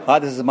Hi,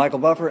 this is Michael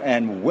Buffer,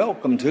 and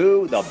welcome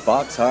to the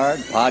Box Hard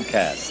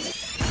Podcast.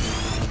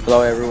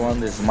 Hello, everyone.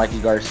 This is Mikey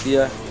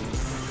Garcia.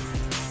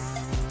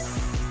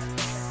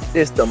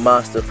 This the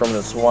monster from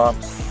the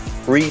swamps,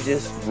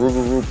 Regis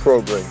Rougarou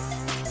Prograis.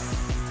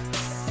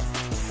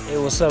 Hey,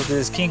 what's up? This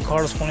is King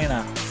Carlos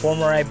Molina,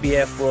 former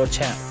IBF world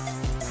champ.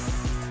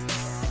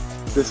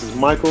 This is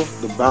Michael,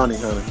 the Bounty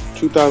Hunter,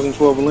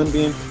 2012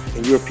 Olympian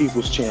and your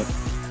people's champ.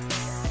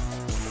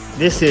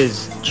 This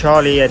is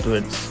Charlie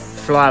Edwards,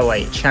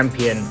 flyweight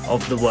champion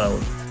of the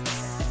world.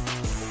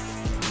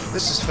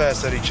 This is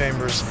Fast Eddie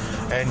Chambers,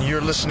 and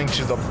you're listening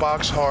to the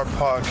Box Hard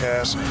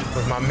Podcast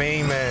with my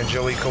main man,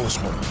 Joey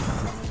Coastman.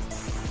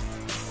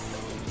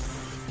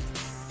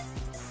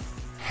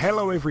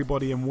 Hello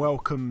everybody and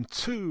welcome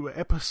to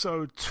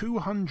episode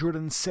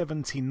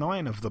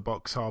 279 of the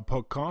Box Hard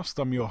Podcast.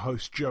 I'm your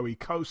host Joey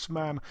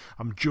Coastman.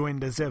 I'm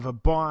joined as ever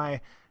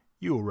by,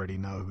 you already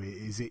know who it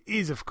is. It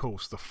is of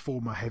course the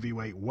former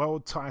heavyweight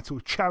world title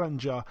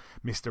challenger,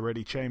 Mr.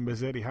 Eddie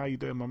Chambers. Eddie, how you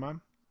doing, my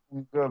man?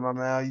 I'm good, my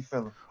man. How you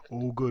feeling?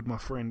 All good, my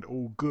friend,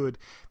 all good.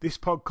 This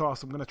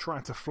podcast, I'm going to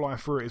try to fly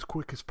through it as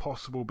quick as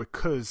possible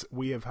because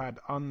we have had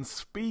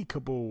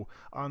unspeakable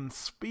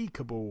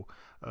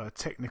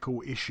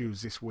technical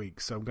issues this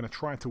week. So I'm going to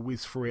try to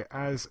whiz through it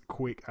as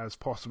quick as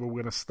possible.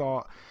 We're going to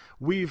start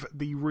with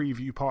the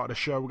review part of the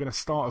show. We're going to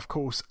start, of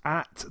course,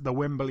 at the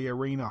Wembley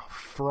Arena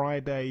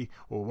Friday,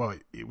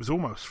 it was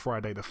almost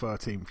Friday the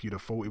 13th, you'd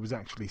have thought. It was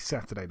actually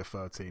Saturday the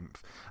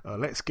 13th.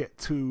 Let's get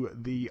to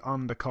the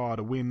undercard.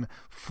 A win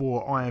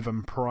for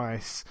Ivan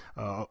Price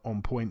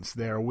on points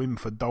there. A win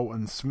for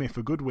Dalton Smith.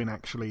 A good win,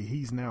 actually.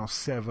 He's now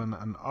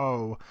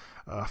 7-0.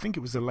 I think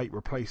it was a late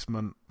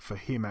replacement for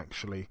him,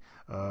 actually.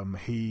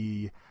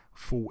 He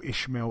fought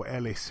Ishmael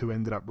Ellis, who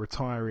ended up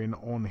retiring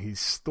on his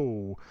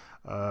stall.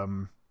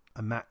 And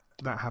that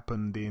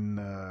happened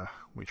in,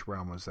 which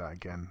round was that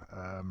again?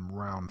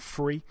 Round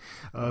 3.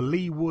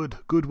 Lee Wood,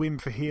 good win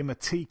for him. A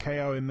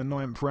TKO in the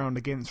 9th round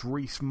against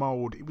Reese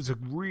Mould. It was a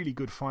really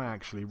good fight,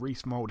 actually.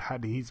 Reese Mould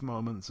had his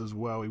moments as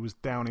well. He was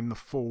down in the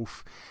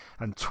 4th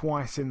and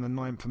twice in the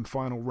 9th and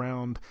final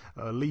round.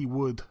 Lee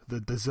Wood,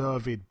 the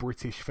deserved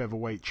British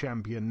featherweight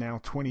champion, now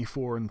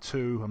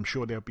 24-2. I'm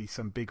sure there'll be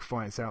some big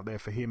fights out there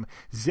for him.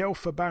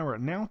 Zelfa Barrett,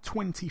 now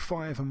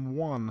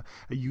 25-1.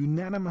 A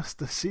unanimous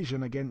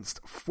decision against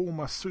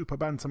former super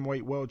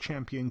bantamweight world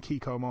champion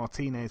Kiko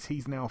Martinez.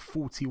 He's now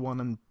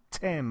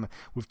 41-10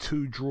 with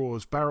 2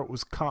 draws. Barrett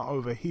was cut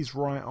over his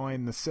right eye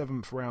in the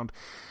 7th round.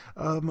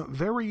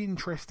 Very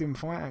interesting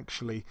fight,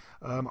 actually.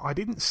 I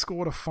didn't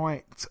score the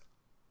fight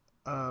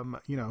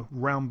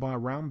round by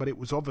round, but it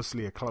was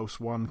obviously a close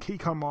one.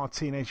 Kiko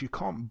Martinez, you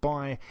can't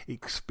buy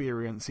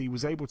experience. He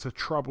was able to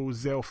trouble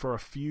Zelfa a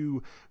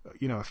few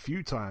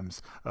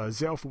times.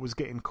 Zelfa was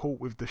getting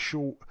caught with the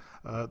short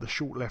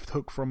left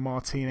hook from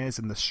Martinez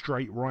and the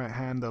straight right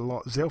hand a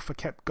lot. Zelfa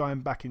kept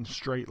going back in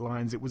straight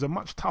lines. It was a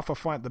much tougher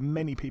fight than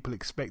many people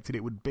expected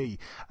it would be,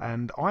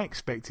 and I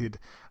expected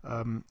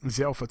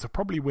Zelfa to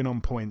probably win on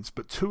points,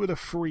 but 2 of the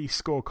 3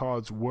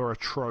 scorecards were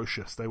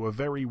atrocious. They were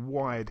very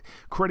wide.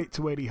 Credit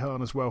to Eddie Hearn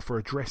as well for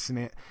addressing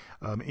it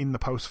in the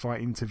post-fight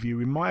interview.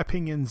 In my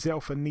opinion,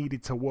 Zelfa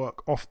needed to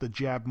work off the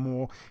jab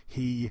more.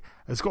 He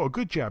has got a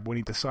good jab when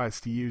he decides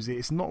to use it.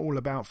 It's not all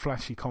about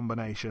flashy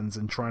combinations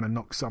and trying to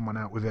knock someone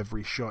out with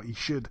every shot. He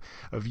should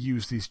have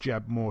used his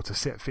jab more to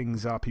set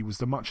things up. He was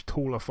the much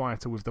taller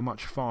fighter with the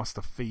much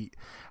faster feet,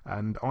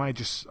 and I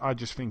just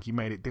think he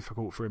made it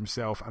difficult for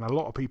himself, and a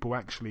lot of people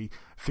actually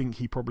think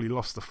he probably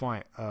lost the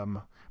fight.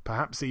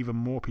 Perhaps even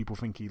more people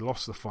think he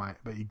lost the fight,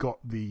 but he got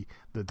the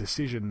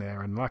decision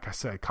there. And like I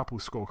say, a couple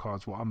of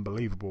scorecards were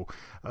unbelievable.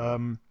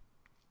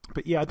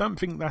 But yeah, I don't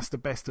think that's the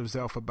best of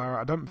Zelfa Barrett.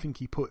 I don't think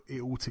he put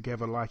it all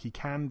together like he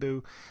can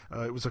do.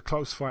 It was a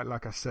close fight,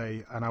 like I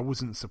say, and I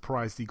wasn't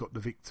surprised he got the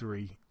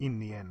victory in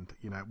the end.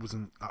 It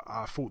wasn't.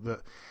 I thought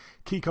that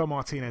Kiko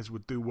Martinez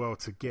would do well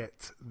to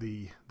get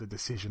the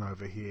decision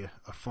over here.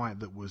 A fight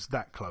that was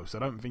that close. I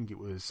don't think it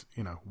was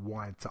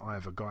wide to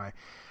either guy.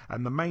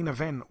 And the main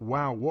event,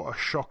 wow, what a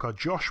shocker!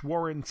 Josh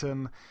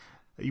Warrington.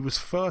 He was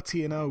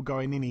 30-0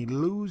 going in. He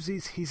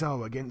loses his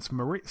O against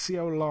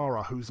Maurizio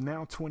Lara, who's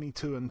now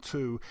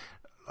 22-2.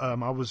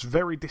 I was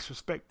very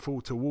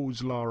disrespectful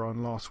towards Lara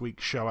on last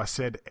week's show. I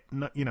said,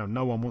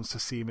 no one wants to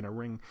see him in a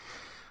ring.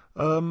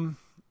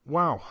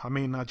 Wow, I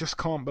mean, I just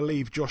can't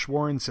believe Josh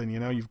Warrington,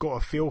 you've got a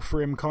feel for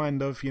him,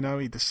 kind of,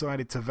 he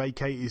decided to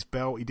vacate his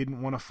belt. He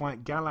didn't want to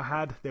fight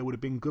Galahad. There would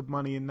have been good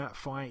money in that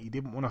fight. He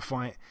didn't want to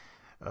fight,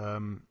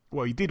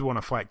 he did want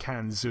to fight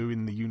Can Xu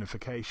in the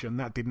unification.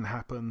 That didn't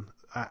happen.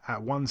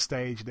 At one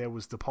stage, there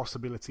was the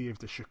possibility of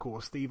the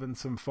Shakur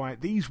Stevenson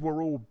fight. These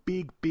were all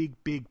big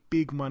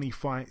money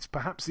fights,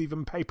 perhaps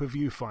even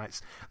pay-per-view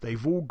fights.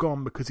 They've all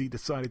gone because he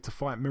decided to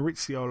fight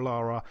Maurizio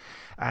Lara,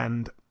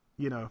 and,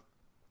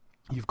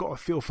 you've got to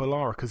feel for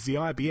Lara because the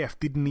IBF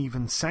didn't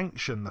even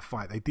sanction the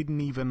fight. They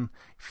didn't even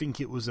think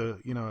it was a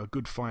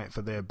good fight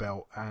for their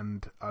belt,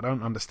 and I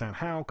don't understand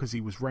how, because he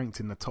was ranked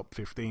in the top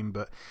 15,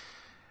 but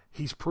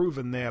he's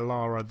proven there,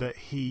 Lara, that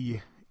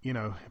he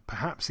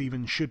perhaps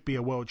even should be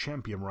a world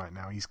champion right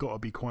now. He's got to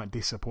be quite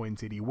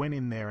disappointed. He went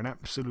in there and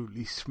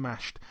absolutely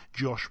smashed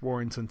Josh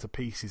Warrington to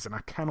pieces, and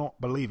I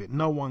cannot believe it.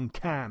 No one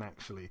can,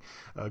 actually.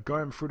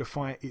 Going through the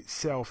fight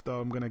itself,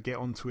 though, I'm going to get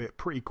onto it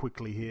pretty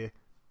quickly here.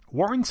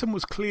 Warrington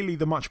was clearly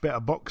the much better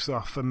boxer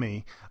for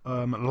me.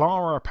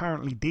 Lara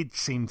apparently did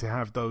seem to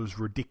have those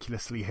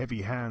ridiculously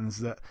heavy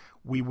hands that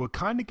we were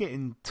kind of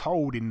getting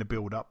told in the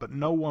build-up, but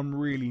no one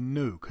really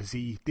knew because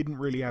he didn't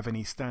really have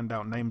any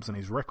standout names on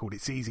his record.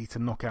 It's easy to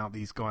knock out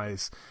these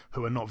guys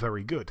who are not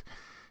very good.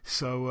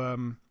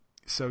 So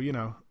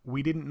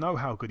we didn't know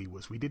how good he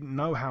was. We didn't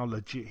know how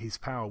legit his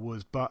power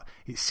was, but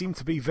it seemed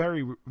to be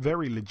very,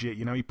 very legit.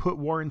 He put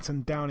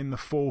Warrington down in the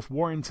fourth.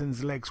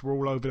 Warrington's legs were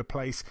all over the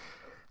place.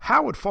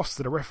 Howard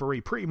Foster, the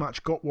referee, pretty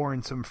much got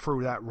Warrington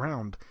through that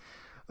round.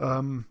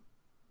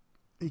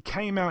 He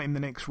came out in the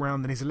next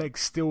round and his legs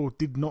still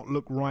did not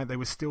look right. They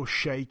were still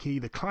shaky.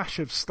 The clash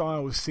of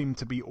styles seemed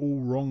to be all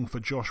wrong for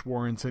Josh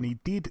Warrington. He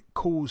did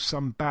cause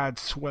some bad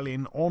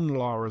swelling on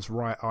Lara's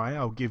right eye.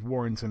 I'll give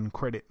Warrington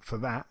credit for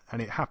that.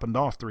 And it happened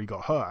after he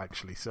got hurt,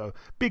 actually. So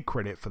big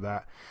credit for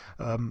that.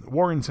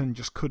 Warrington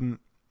just couldn't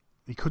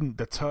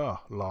deter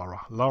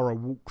Lara. Lara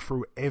walked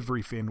through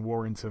everything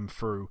Warrington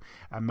threw,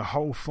 and the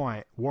whole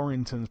fight,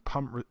 Warrington's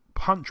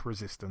punch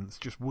resistance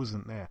just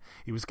wasn't there.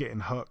 He was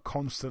getting hurt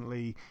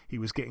constantly. He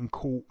was getting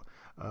caught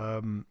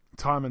time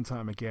and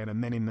time again,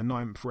 and then in the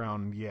 9th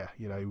round, he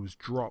was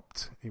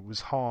dropped. It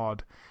was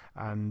hard,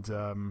 and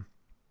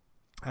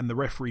the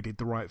referee did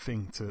the right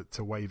thing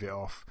to wave it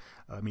off.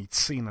 He'd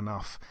seen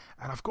enough,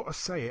 and I've got to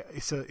say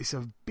it's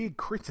a big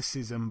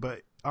criticism,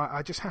 but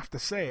I just have to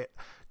say it.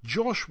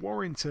 Josh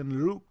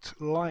Warrington looked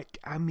like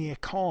Amir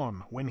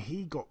Khan when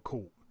he got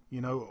caught,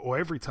 or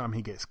every time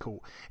he gets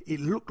caught.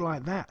 It looked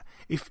like that.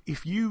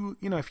 If you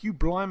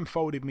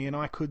blindfolded me and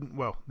I couldn't,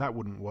 well, that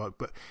wouldn't work.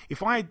 But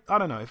if I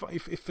don't know,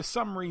 if for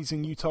some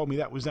reason you told me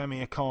that was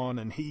Amir Khan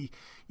and he,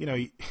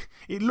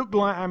 it looked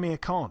like Amir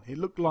Khan. It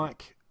looked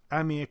like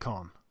Amir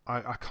Khan.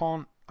 I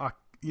can't.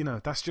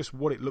 That's just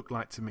what it looked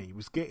like to me. He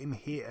was getting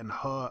hit and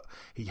hurt.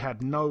 He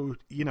had no,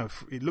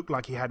 it looked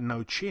like he had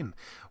no chin,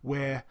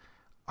 where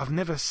I've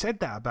never said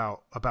that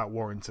about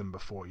Warrington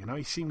before.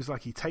 He seems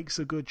like he takes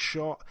a good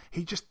shot.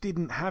 He just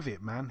didn't have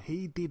it, man.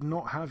 He did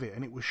not have it,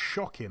 and it was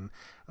shocking.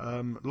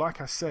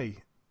 Like I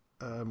say,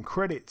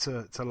 credit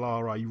to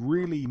Lara. He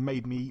really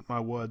made me eat my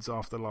words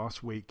after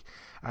last week,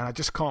 and I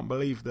just can't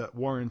believe that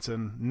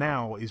Warrington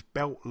now is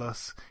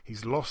beltless.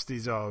 He's lost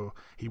his O.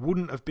 He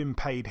wouldn't have been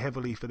paid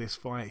heavily for this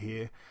fight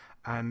here,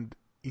 and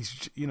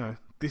he's,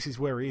 this is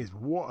where he is.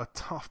 What a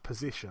tough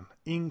position.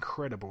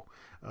 Incredible.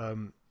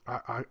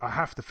 I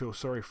have to feel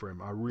sorry for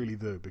him. I really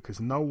do, because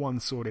no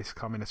one saw this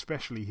coming,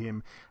 especially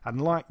him.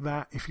 And like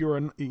that, if you're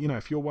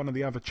one of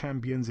the other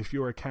champions, if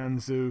you're a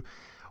Kanzu,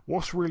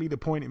 what's really the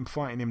point in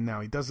fighting him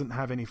now? He doesn't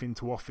have anything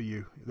to offer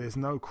you. There's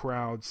no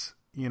crowds.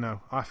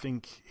 I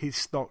think his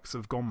stocks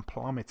have gone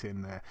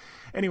plummeting there.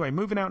 Anyway,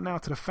 moving out now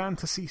to the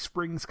Fantasy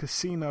Springs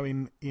Casino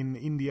in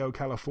Indio,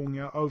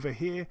 California. Over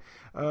here,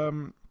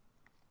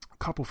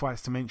 couple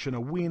fights to mention. A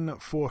win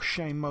for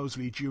Shane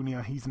Mosley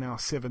Jr. He's now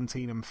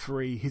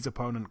 17-3. His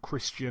opponent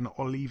Christian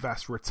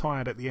Olivas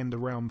retired at the end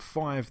of round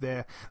 5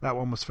 there. That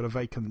one was for the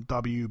vacant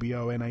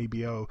WBO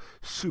NABO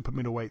super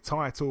middleweight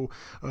title.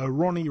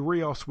 Ronnie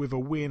Rios with a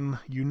win,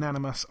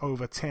 unanimous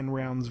over 10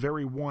 rounds,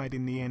 very wide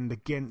in the end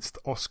against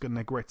Oscar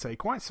Negrete.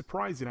 Quite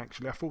surprising,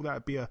 actually. I thought that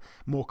would be a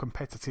more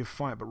competitive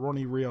fight, but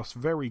Ronnie Rios,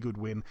 very good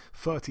win,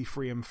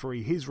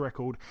 33-3 his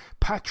record.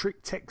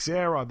 Patrick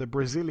Teixeira, the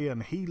Brazilian,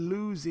 he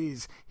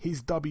loses his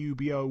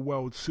WBO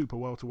World Super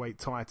Welterweight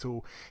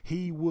title.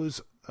 He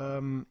was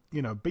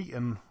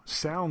beaten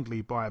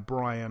soundly by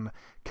Brian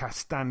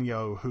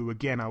Castaño, who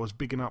again I was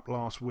bigging up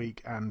last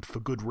week, and for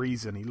good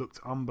reason. He looked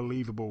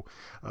unbelievable,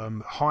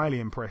 highly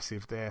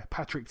impressive there.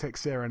 Patrick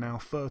Teixeira now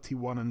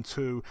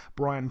 31-2.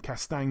 Brian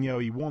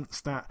Castaño, he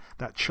wants that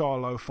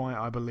Charlo fight,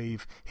 I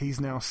believe. He's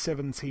now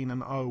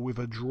 17-0 with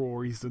a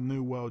draw. He's the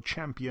new world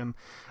champion.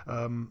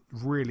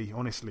 Really,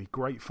 honestly,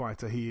 great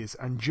fighter he is.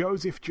 And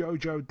Joseph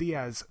Jojo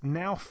Diaz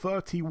now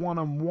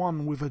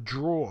 31-1 with a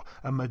draw,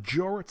 a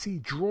majority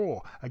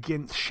draw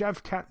against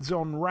Shavkat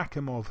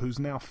Rakhimov, who's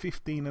now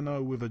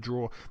 15-0 with a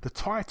draw. The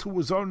title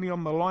was only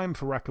on the line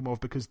for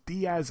Rakhimov because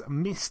Diaz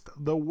missed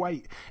the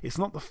weight. It's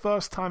not the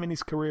first time in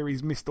his career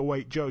he's missed the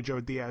weight,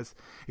 Jojo Diaz.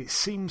 It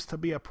seems to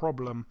be a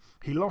problem.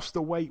 He lost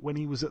the weight when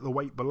he was at the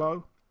weight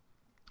below.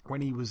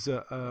 When he was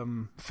at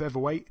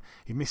featherweight,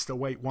 he missed the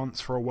weight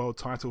once for a world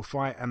title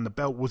fight, and the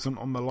belt wasn't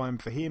on the line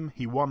for him.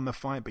 He won the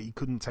fight, but he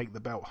couldn't take the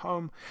belt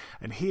home.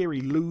 And here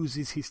he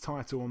loses his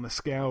title on the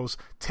scales.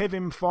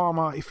 Tevin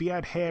Farmer, if he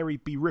had hair,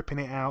 he'd be ripping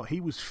it out. He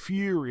was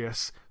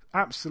furious.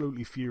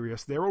 Absolutely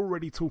furious. They're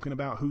already talking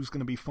about who's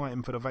going to be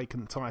fighting for the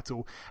vacant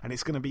title, and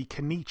it's going to be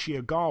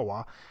Kenichi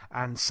Ogawa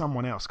and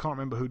someone else. Can't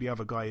remember who the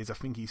other guy is. I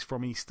think he's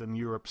from Eastern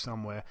Europe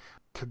somewhere.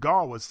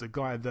 Kagawa's the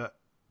guy that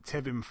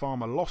Tevin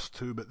Farmer lost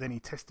to, but then he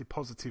tested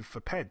positive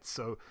for PED.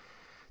 So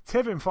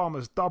Tevin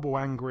Farmer's double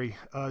angry.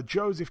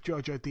 Joseph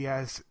Jojo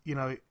Diaz,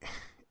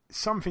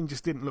 something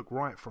just didn't look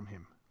right from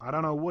him. I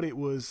don't know what it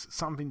was.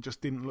 Something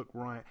just didn't look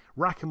right.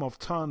 Rakhimov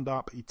turned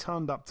up. He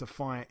turned up to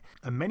fight.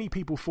 And many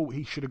people thought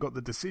he should have got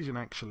the decision,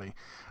 actually.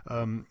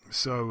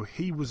 So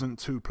he wasn't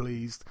too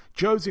pleased.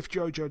 Joseph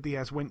Jojo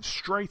Diaz went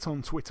straight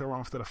on Twitter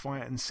after the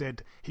fight and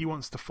said he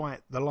wants to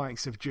fight the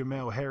likes of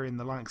Jamel Herring,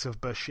 the likes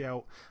of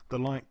Berchelt, the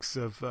likes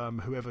of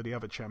whoever the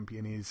other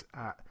champion is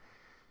at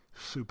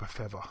Super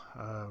Feather.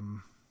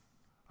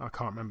 I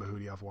can't remember who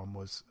the other one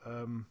was.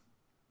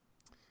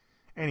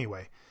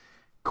 Anyway,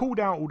 called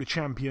out all the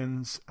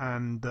champions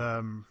and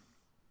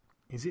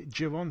is it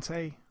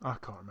Gervonta? I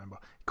can't remember.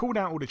 Called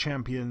out all the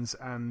champions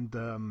and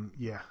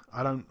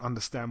I don't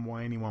understand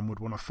why anyone would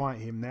want to fight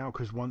him now,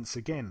 because once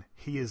again,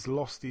 he has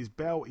lost his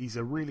belt. He's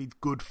a really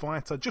good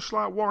fighter, just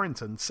like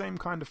Warrington, same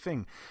kind of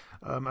thing.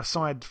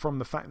 Aside from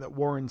the fact that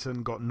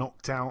Warrington got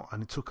knocked out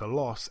and took a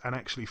loss and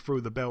actually threw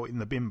the belt in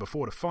the bin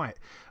before the fight,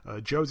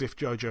 Joseph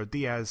Jojo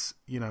Diaz,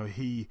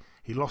 he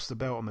lost the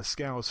belt on the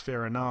scales,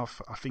 fair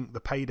enough. I think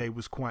the payday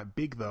was quite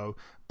big though,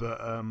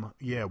 but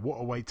what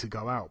a way to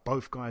go out.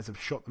 Both guys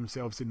have shot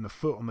themselves in the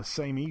foot on the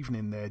same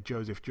evening there,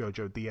 Joseph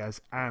Jojo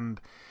Diaz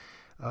and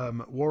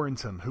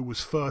Warrington, who was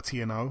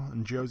 30-0,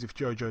 and Joseph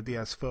Jojo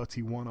Diaz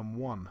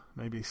 31-1.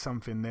 Maybe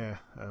something there,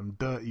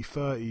 dirty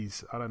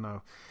 30s, I don't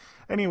know.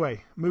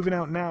 Anyway, moving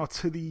out now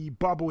to the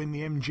bubble in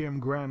the MGM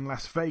Grand,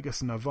 Las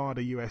Vegas,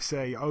 Nevada,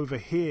 USA. Over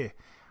here,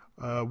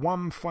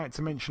 one fight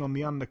to mention on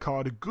the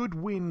undercard. A good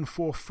win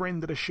for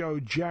friend of the show,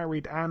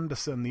 Jared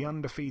Anderson, the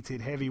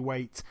undefeated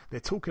heavyweight. They're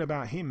talking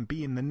about him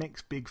being the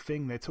next big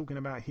thing. They're talking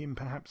about him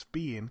perhaps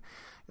being,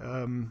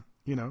 the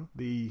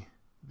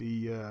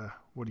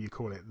what do you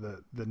call it?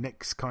 The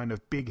next kind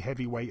of big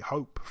heavyweight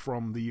hope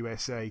from the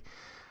USA.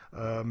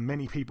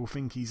 Many people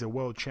think he's a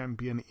world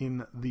champion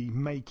in the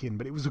making,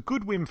 but it was a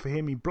good win for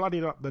him. He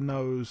bloodied up the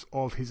nose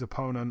of his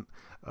opponent,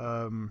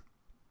 who,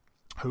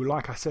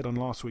 like I said on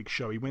last week's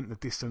show, he went the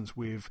distance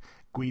with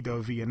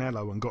Guido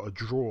Vianello and got a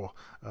draw.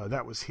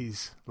 That was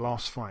his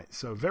last fight.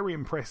 So very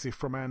impressive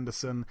from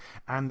Anderson.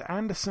 And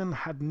Anderson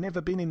had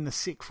never been in the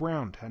 6th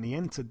round, and he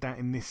entered that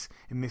in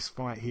this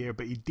fight here,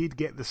 but he did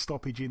get the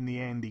stoppage in the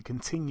end. He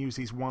continues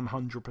his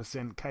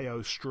 100%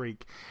 KO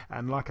streak,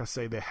 and like I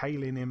say, they're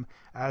hailing him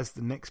as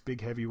the next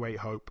big heavyweight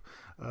hope.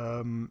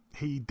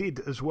 He did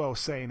as well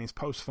say in his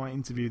post-fight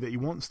interview that he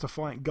wants to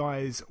fight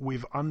guys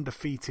with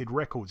undefeated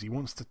records. He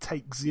wants to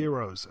take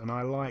zeros, and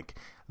I like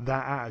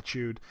that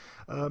attitude.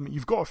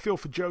 You've got a feel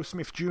for Joe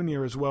Smith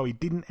Jr. as well. He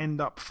didn't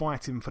end up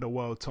fighting for the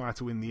world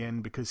title in the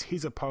end because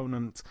his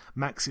opponent,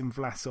 Maxim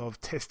Vlasov,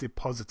 tested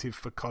positive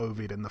for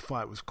COVID and the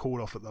fight was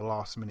called off at the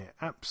last minute.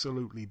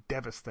 Absolutely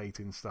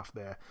devastating stuff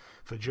there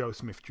for Joe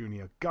Smith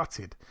Jr.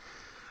 Gutted.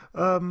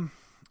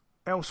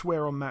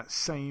 Elsewhere on that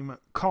same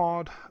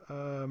card,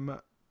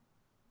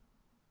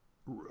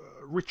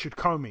 Richard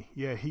Comey,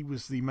 he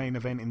was the main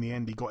event in the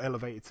end. He got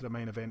elevated to the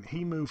main event.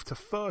 He moved to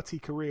 30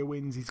 career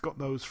wins. He's got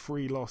those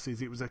 3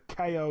 losses. It was a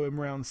KO in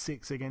round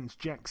 6 against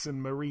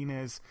Jackson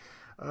Marinez.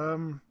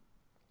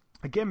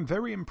 Again,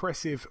 very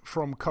impressive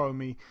from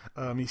Comey.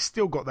 He's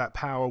still got that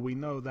power. We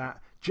know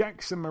that.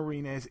 Jackson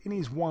Marinez, in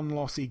his one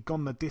loss, he'd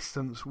gone the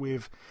distance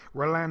with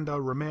Rolando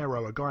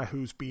Romero, a guy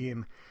who's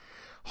being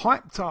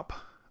hyped up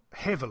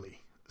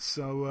heavily.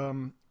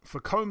 So, for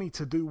Comey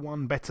to do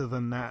one better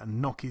than that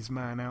and knock his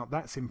man out,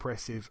 that's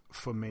impressive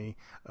for me.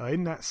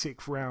 In that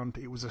 6th round,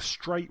 it was a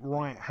straight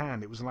right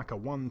hand. It was like a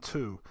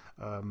 1-2,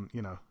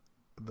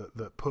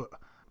 that put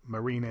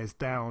Marinez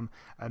down.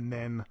 And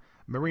then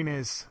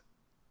Marinez,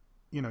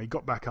 he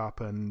got back up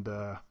and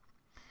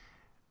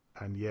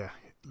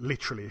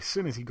literally, as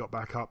soon as he got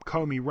back up,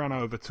 Comey ran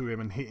over to him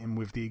and hit him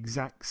with the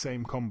exact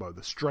same combo,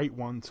 the straight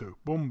 1-2,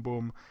 boom,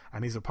 boom,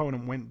 and his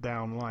opponent went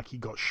down like he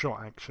got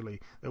shot, actually.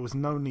 There was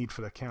no need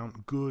for the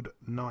count. Good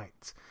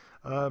night.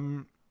 I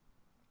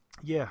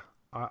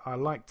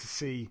like to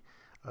see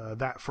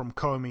that from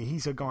Comey.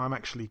 He's a guy I'm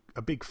actually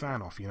a big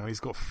fan of. He's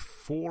got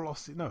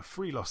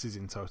 3 losses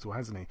in total,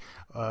 hasn't he?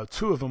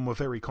 2 of them were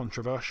very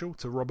controversial,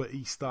 to Robert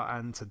Easter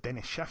and to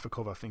Denis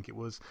Shafikov, I think it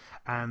was,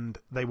 and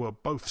they were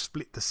both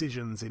split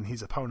decisions in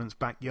his opponent's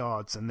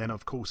backyards, and then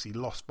of course he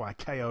lost by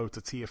KO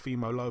to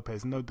Teofimo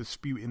Lopez. No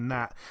dispute in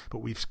that, but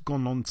we've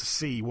gone on to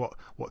see what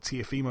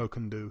Teofimo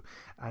can do,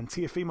 and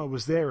Teofimo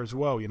was there as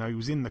well. He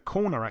was in the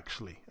corner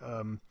actually.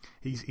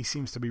 He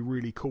seems to be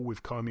really cool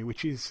with Comey,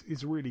 which is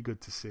really good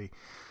to see.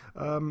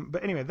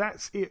 But anyway,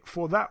 that's it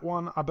for that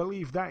one. I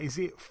believe that is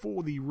it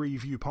for the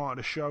review part of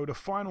the show. The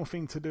final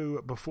thing to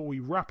do before we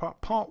wrap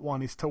up part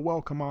 1 is to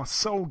welcome our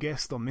sole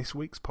guest on this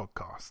week's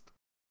podcast.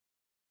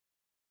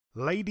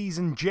 Ladies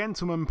and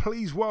gentlemen,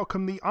 please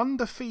welcome the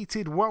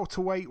undefeated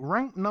welterweight,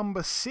 ranked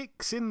number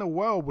 6 in the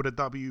world with a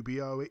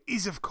WBO. It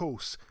is, of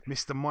course,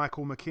 Mr.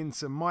 Michael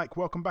McKinson. Mike,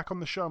 welcome back on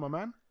the show, my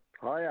man.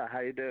 Hiya, how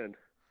you doing?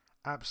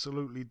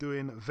 Absolutely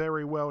doing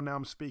very well. Now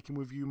I'm speaking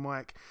with you,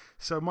 Mike.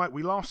 So, Mike,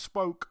 we last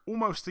spoke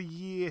almost a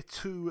year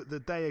to the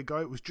day ago.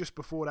 It was just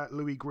before that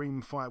Louis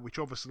Green fight, which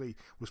obviously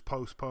was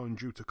postponed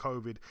due to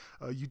COVID.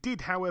 You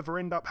did, however,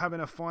 end up having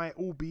a fight,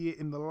 albeit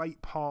in the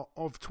late part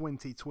of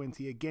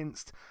 2020,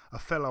 against a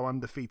fellow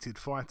undefeated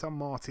fighter,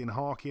 Martin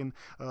Harkin.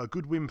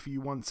 Good win for you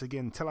once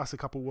again. Tell us a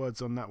couple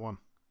words on that one.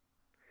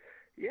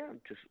 Yeah,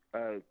 I'm just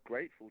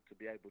grateful to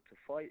be able to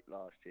fight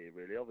last year,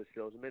 really.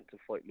 Obviously, I was meant to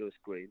fight Lewis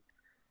Green.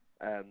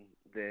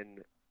 Then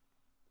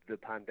the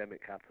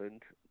pandemic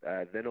happened.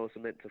 Then I was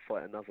meant to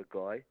fight another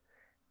guy,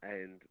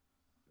 and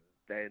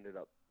they ended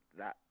up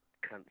that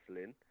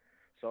cancelling.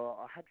 So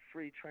I had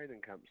 3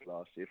 training camps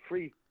last year,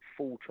 3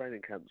 full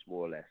training camps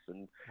more or less,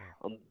 and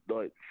I'm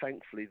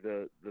thankfully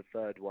the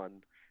third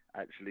one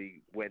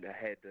actually went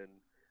ahead, and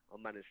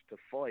I managed to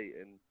fight.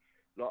 And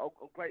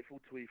I'm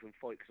grateful to even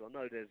fight, because I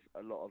know there's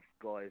a lot of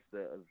guys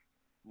that have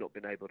not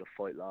been able to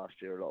fight last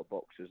year, a lot of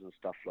boxers and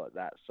stuff like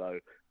that. So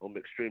I'm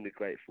extremely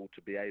grateful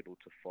to be able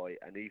to fight,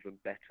 and even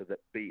better that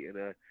beating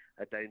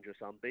a dangerous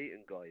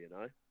unbeaten guy, you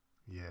know.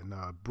 Yeah,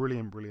 no,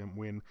 brilliant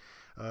win,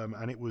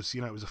 and it was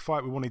a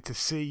fight we wanted to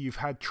see. You've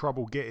had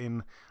trouble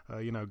getting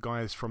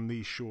guys from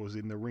these shores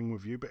in the ring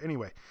with you, but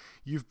anyway,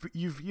 you've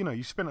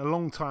spent a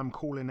long time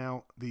calling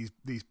out these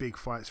big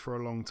fights for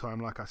a long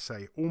time. Like I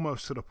say,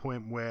 almost to the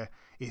point where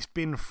it's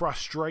been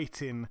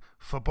frustrating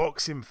for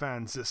boxing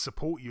fans that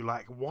support you.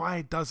 Like,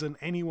 why doesn't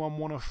anyone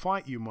want to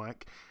fight you,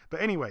 Mike?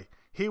 But anyway,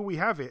 here we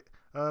have it.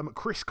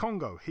 Chris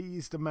Kongo,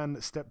 he's the man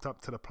that stepped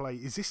up to the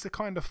plate. Is this the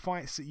kind of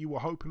fights that you were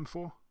hoping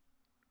for?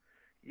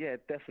 Yeah,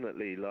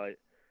 definitely. I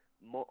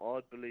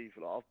believe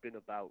I've been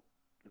about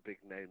the big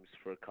names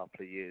for a couple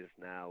of years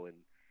now, and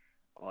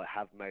I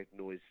have made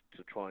noise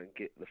to try and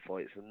get the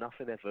fights, and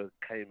nothing ever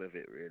came of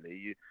it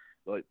really.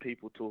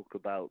 People talk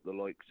about the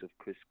likes of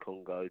Chris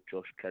Kongo,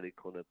 Josh Kelly,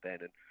 Conor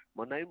Benn, and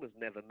my name was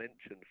never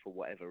mentioned for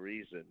whatever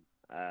reason.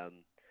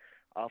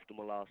 After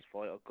my last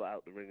fight, I got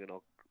out the ring and I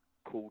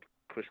called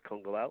Chris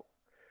Kongo out.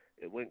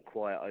 It went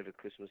quiet over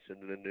Christmas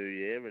and the New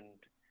Year,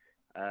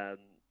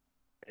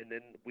 and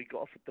then we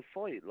got offered the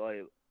fight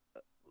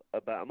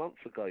about a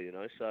month ago, you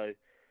know. So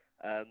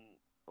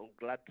I'm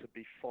glad to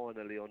be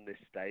finally on this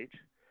stage.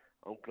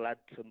 I'm glad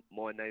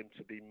my name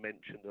to be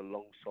mentioned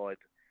alongside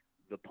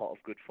the pot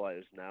of good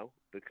fighters now,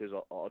 because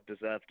I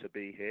deserve to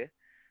be here.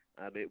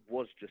 It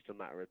was just a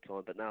matter of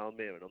time, but now I'm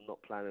here and I'm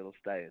not planning on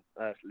staying.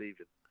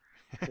 Leaving.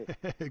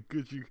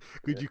 Good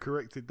you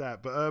corrected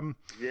that. But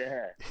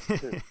yeah.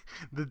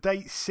 The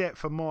date's set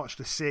for March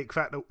the 6th. In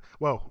fact,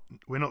 well,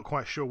 we're not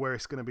quite sure where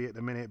it's going to be at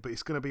the minute, but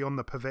it's going to be on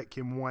the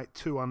Povetkin White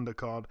 2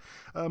 undercard.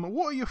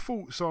 What are your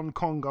thoughts on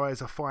Kongo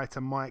as a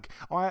fighter, Mike?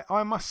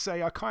 I must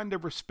say I kind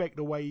of respect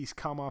the way he's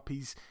come up.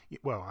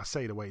 I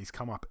say the way he's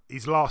come up.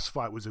 His last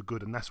fight was a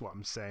good, and that's what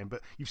I'm saying.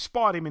 But you've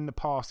sparred him in the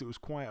past. It was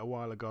quite a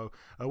while ago.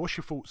 What's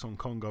your thoughts on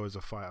Kongo as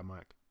a fighter,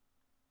 Mike?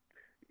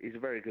 He's a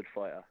very good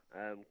fighter.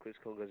 Chris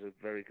Kongo's a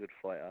very good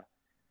fighter.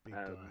 Big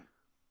guy.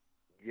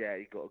 Yeah,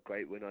 he got a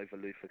great win over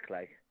Luther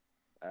Clay.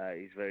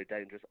 He's very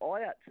dangerous.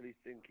 I actually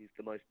think he's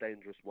the most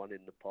dangerous one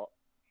in the pot.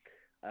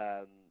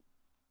 I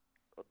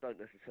don't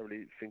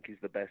necessarily think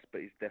he's the best,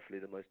 but he's definitely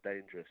the most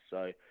dangerous.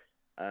 So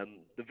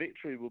the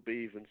victory will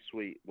be even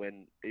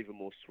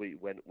more sweet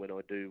when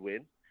I do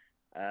win.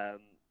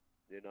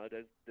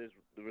 There's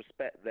the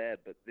respect there,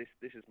 but this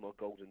is my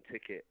golden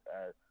ticket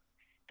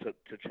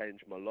to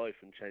change my life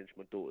and change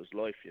my daughter's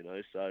life, you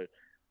know. So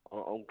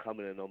I'm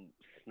coming and I'm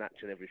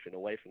snatching everything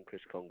away from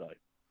Chris Kongo.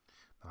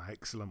 Oh,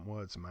 excellent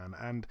words, man.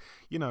 And,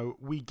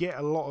 we get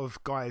a lot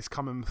of guys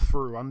coming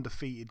through,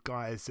 undefeated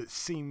guys that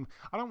seem,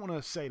 I don't want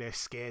to say they're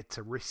scared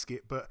to risk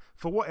it, but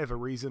for whatever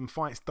reason,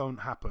 fights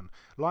don't happen.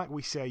 Like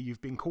we say,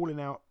 you've been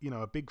calling out,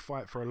 a big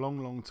fight for a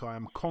long, long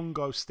time.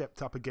 Kongo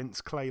stepped up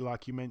against Clay,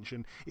 like you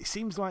mentioned. It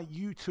seems like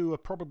you two are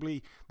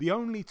probably the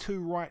only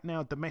two right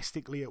now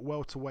domestically at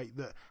welterweight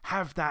that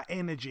have that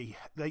energy.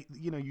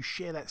 You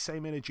share that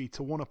same energy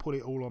to want to put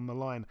it all on the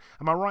line.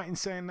 Am I right in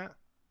saying that?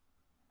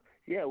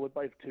 Yeah, we're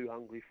both two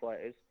hungry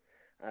fighters.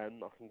 I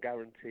can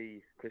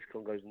guarantee Chris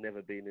Kongo's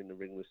never been in the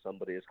ring with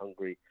somebody as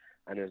hungry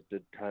and as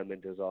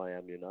determined as I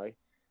am, you know.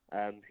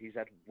 He's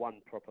had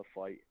one proper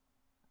fight,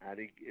 and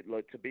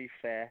to be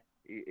fair,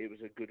 it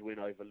was a good win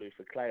over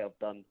Luther Clay. I've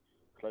done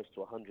close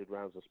to 100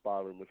 rounds of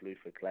sparring with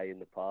Luther Clay in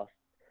the past,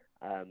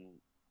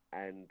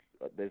 and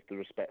there's the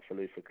respect for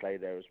Luther Clay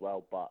there as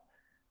well. But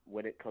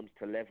when it comes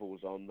to levels,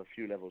 I'm a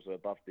few levels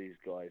above these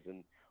guys,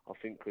 and I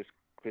think Chris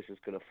is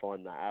going to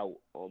find that out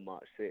on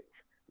March 6th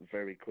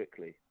very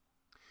quickly.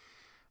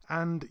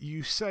 And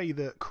you say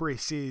that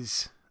Chris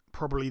is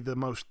probably the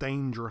most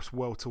dangerous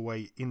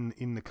welterweight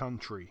in the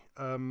country.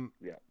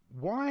 Yeah.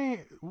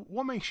 Why?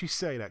 What makes you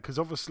say that? Because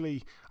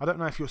obviously, I don't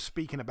know if you're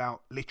speaking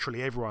about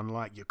literally everyone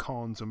like your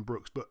Khans and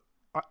Brooks, but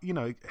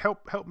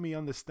help me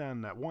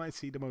understand that. Why is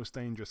he the most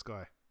dangerous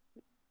guy?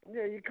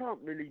 Yeah, you can't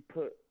really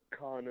put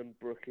Khan and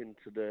Brook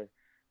into the.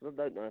 I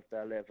don't know if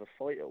they'll ever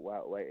fight at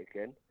welterweight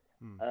again.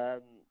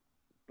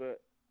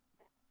 But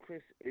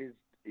Chris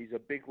he's a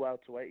big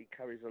welterweight. He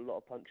carries a lot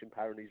of punching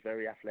power and he's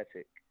very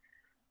athletic.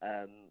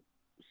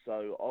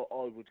 So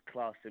I would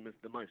class him as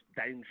the most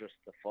dangerous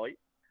to fight,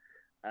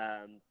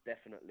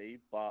 definitely.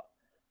 But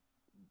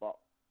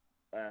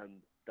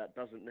that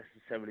doesn't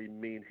necessarily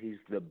mean he's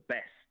the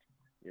best.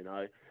 You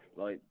know,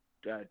 like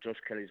Josh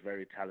Kelly's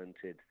very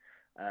talented,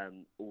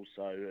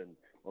 also, and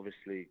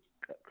obviously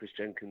Chris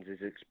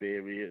Jenkins'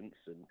 experience,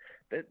 and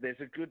there's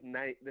a good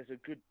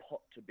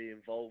pot to be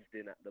involved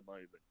in at the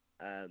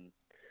moment.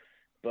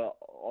 But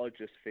I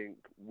just think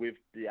with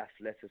the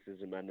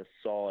athleticism and the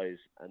size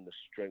and the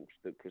strength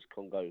that Chris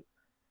Kongo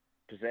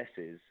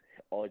possesses,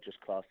 I just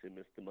class him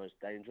as the most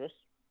dangerous.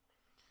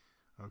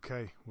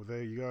 Okay, well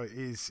there you go. It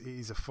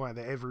is a fight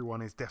that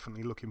everyone is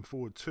definitely looking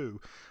forward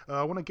to.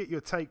 I want to get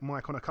your take,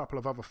 Mike, on a couple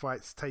of other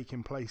fights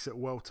taking place at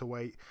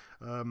welterweight.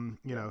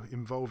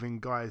 Involving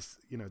guys,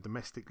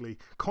 domestically.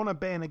 Conor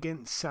Benn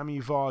against Sammy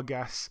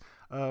Vargas.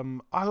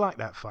 I like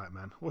that fight,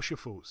 man. What's your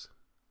thoughts?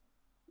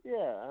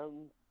 Yeah.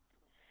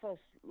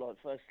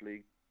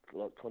 Firstly,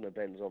 Conor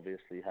Benn's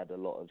obviously had a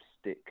lot of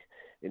stick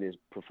in his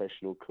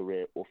professional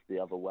career off the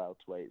other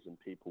welterweights and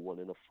people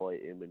wanting to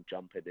fight him and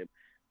jump at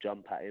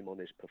him on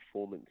his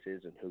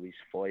performances and who he's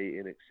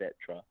fighting,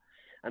 etc.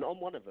 And I'm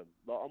one of them.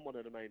 I'm one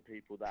of the main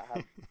people that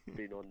have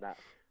been on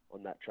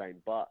that train.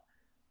 But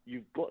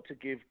you've got to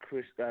give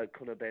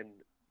Conor Benn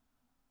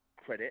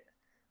credit.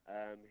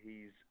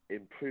 He's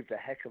improved a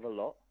heck of a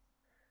lot.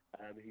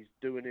 He's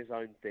doing his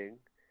own thing,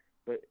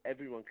 but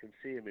everyone can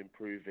see him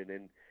improving.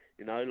 And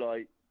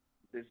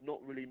there's not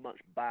really much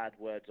bad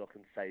words I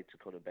can say to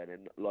Conor Benn,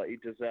 and he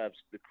deserves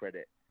the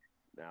credit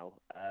now.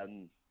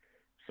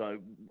 So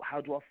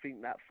how do I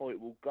think that fight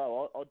will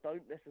go? I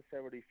don't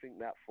necessarily think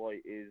that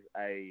fight is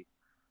a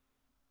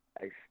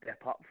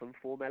step up from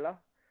Formella.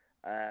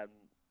 I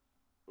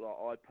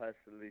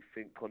personally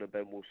think Conor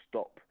Benn will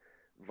stop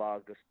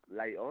Vargas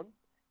late on.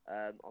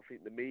 I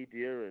think the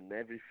media and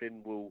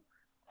everything will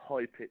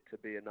hype it to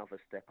be another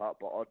step up,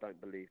 but I don't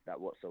believe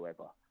that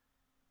whatsoever.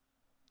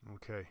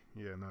 Okay,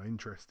 yeah, no,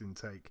 interesting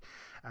take.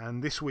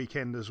 And this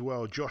weekend as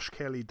well, Josh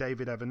Kelly,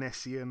 David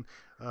Avanesian.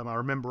 I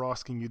remember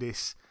asking you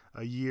this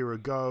a year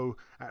ago.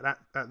 At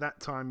that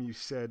time, you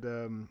said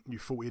you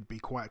thought it'd be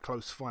quite a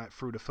close fight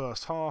through the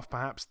first half.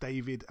 Perhaps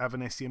David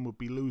Avanesian would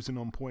be losing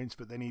on points,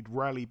 but then he'd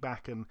rally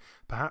back and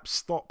perhaps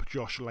stop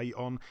Josh late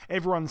on.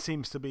 Everyone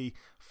seems to be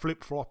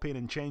flip-flopping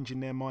and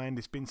changing their mind.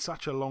 It's been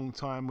such a long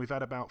time. We've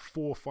had about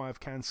 4 or 5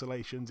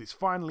 cancellations. It's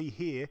finally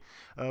here.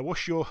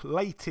 What's your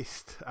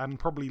latest and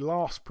probably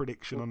last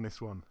prediction on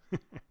this one?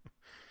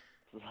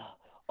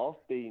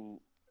 I've been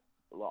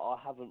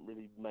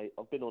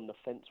on the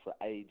fence for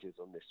ages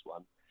on this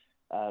one.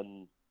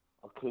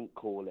 I couldn't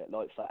call it.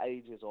 For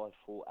ages, I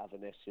thought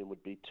Avanesian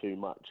would be too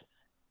much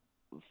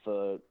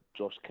for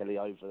Josh Kelly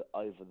over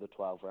the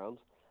 12 rounds.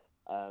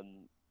 I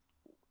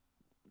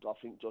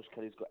think Josh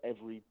Kelly's got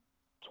every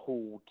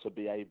tool to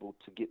be able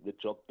to get the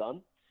job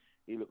done.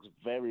 He looks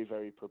very,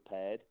 very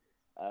prepared.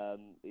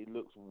 He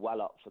looks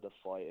well up for the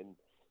fight, and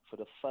for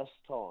the first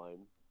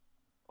time,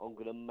 I'm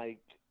going to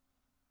make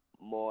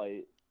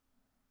my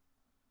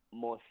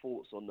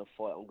thoughts on the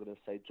fight. I'm going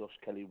to say Josh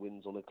Kelly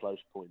wins on a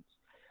close points.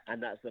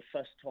 And that's the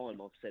first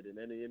time I've said in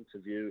any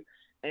interview,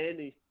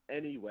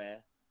 anywhere,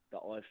 that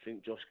I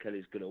think Josh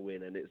Kelly's going to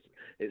win. And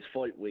it's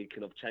fight week,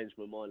 and I've changed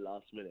my mind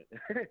last minute.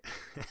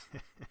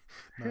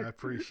 No, I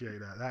appreciate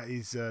that. That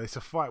is, it's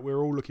a fight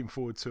we're all looking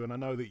forward to. And I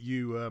know that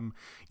you,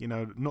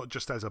 not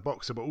just as a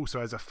boxer, but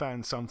also as a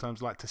fan,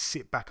 sometimes like to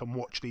sit back and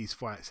watch these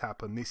fights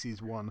happen. This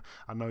is one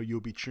I know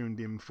you'll be tuned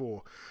in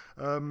for.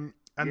 I'm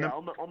a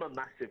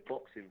massive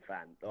boxing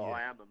fan. Yeah.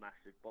 I am a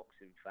massive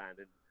boxing fan,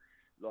 and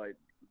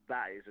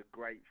that is a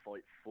great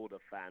fight for the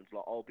fans.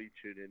 I'll be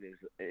tuning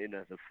in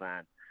as a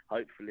fan.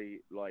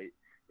 Hopefully,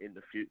 in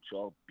the future,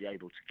 I'll be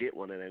able to get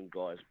one of them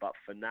guys. But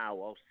for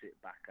now, I'll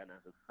sit back and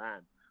as a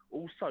fan.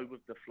 Also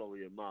with the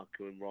Florian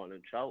Marco and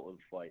Ryan Charlton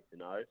fight,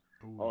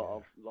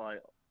 Ooh, yeah.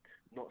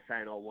 Not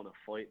saying I want to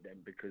fight them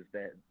because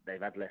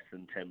they've had less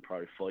than 10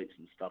 pro fights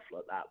and stuff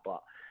like that.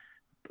 But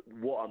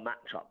what a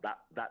matchup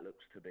that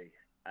looks to be.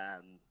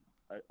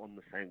 On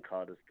the same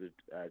card as the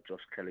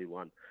Josh Kelly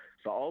one.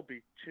 So I'll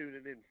be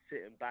tuning in,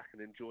 sitting back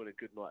and enjoying a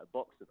good night of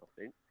boxing, I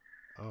think.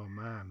 Oh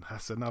man,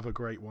 that's another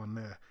great one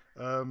there.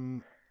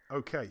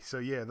 Okay, so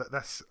yeah,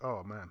 that's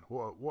oh man,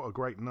 what a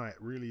great night!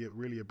 Really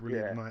a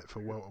brilliant night for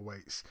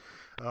welterweights.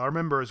 I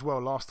remember as well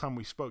last time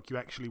we spoke, you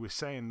actually were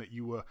saying that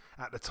you were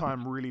at the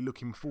time really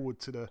looking forward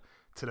to the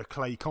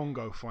Clay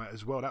Congo fight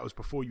as well. That was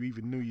before you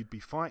even knew you'd be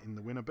fighting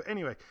the winner. But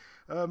anyway,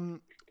 I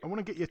want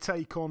to get your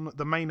take on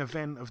the main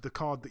event of the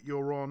card that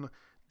you're on,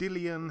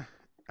 Dillian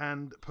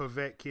and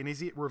Povetkin.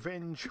 Is it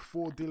revenge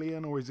for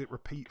Dillian or is it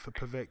repeat for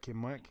Povetkin,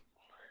 Mike?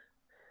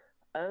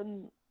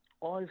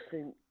 I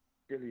think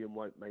Dillian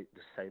won't make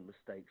the same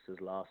mistakes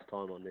as last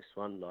time on this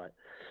one.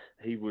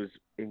 He was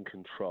in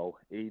control.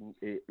 He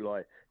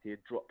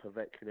had dropped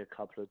Povetkin a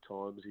couple of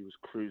times. He was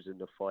cruising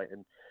the fight,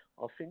 and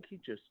I think he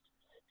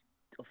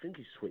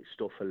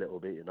switched off a little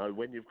bit.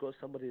 When you've got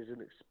somebody as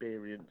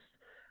inexperienced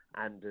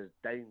and as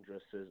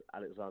dangerous as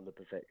Alexander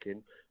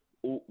Povetkin,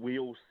 we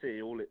all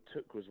see all it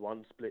took was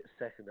one split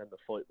second and the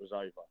fight was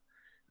over.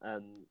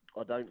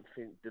 I don't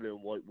think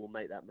Dillian Whyte will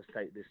make that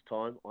mistake this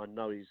time. I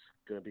know he's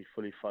going to be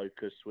fully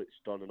focused,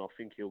 switched on, and I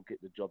think he'll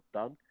get the job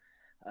done.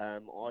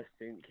 I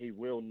think he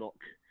will knock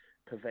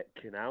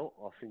Povetkin out.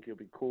 I think he'll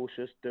be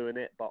cautious doing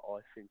it, but I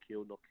think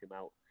he'll knock him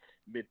out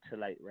mid to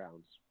late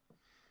rounds.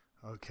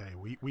 Okay,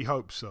 we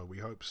hope so. We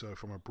hope so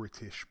from a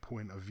British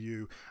point of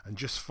view. And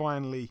just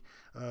finally,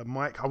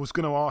 Mike, I was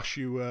going to ask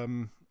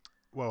you...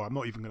 well, I'm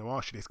not even going to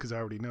ask you this because I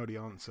already know the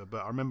answer,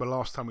 but I remember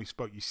last time we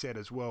spoke, you said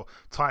as well,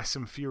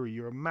 Tyson Fury,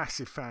 you're a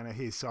massive fan of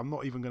his, so I'm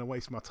not even going to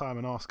waste my time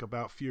and ask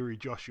about Fury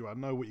Joshua. I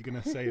know what you're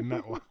going to say in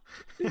that one.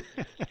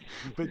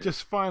 But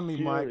just finally,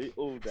 Fury Mike,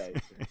 all day.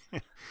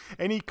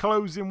 any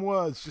closing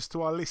words just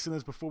to our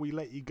listeners before we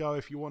let you go?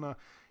 If you want to,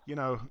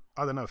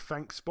 I don't know,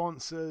 thank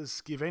sponsors,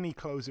 give any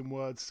closing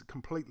words,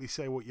 completely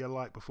say what you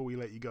like before we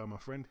let you go, my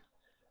friend.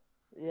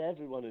 Yeah,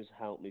 everyone who's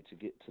helped me to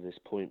get to this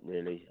point,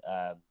 really.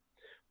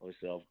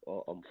 Obviously,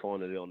 I'm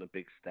finally on the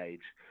big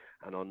stage,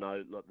 and I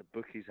know the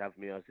bookies have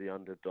me as the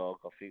underdog.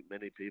 I think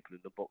many people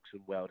in the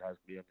boxing world have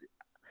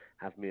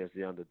me as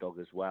the underdog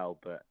as well.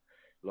 But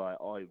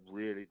I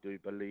really do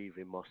believe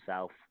in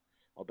myself.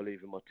 I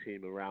believe in my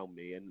team around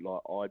me, and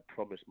I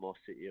promised my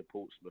city of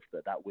Portsmouth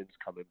that win's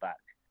coming back.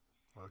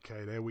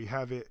 Okay, there we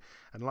have it.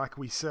 And like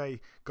we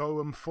say, go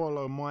and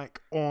follow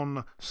Mike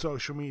on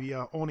social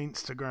media, on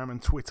Instagram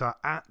and Twitter,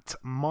 at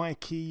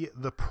Mikey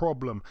the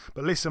Problem.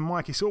 But listen,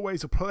 Mike, it's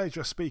always a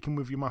pleasure speaking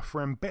with you, my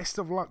friend. Best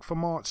of luck for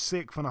March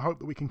 6th, and I hope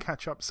that we can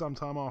catch up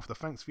sometime after.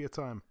 Thanks for your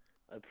time.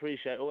 I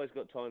appreciate it. Always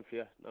got time for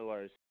you. No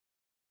worries.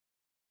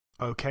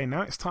 Okay,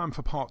 now it's time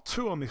for part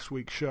 2 on this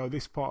week's show.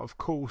 This part, of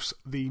course,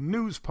 the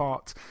news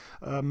part.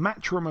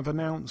 Matchroom have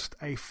announced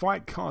a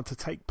fight card to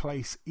take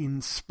place in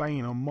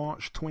Spain on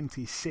March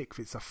 26th.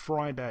 It's a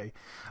Friday.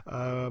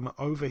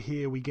 Over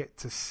here we get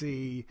to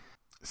see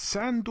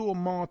Sandor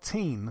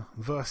Martin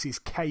versus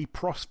K.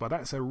 Prosper.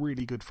 That's a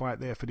really good fight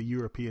there for the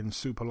European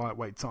super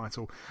lightweight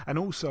title. And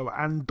also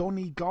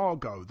Andoni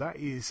Gargo. That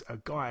is a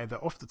guy that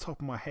off the top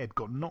of my head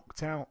got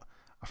knocked out.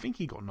 I think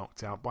he got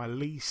knocked out by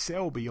Lee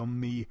Selby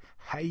on the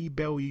Hey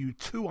Bellew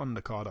 2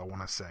 undercard, I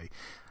want to say.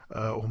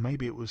 Or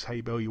maybe it was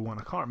Hey Bellew 1.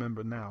 I can't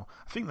remember now.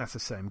 I think that's the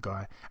same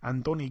guy.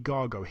 And Donny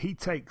Gargo. He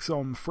takes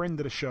on friend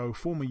of the show,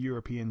 former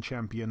European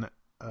champion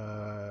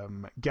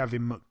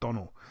Gavin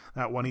McDonnell.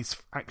 That one is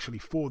actually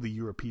for the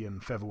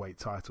European featherweight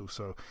title.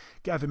 So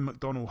Gavin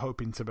McDonnell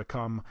hoping to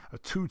become a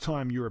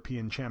 2-time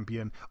European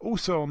champion.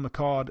 Also on the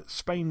card,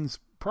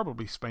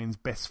 probably Spain's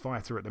best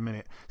fighter at the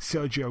minute,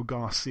 Sergio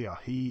Garcia.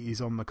 He is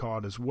on the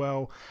card as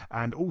well.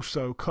 And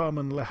also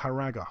Kerman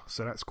Lejaraga.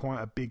 So that's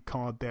quite a big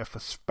card there for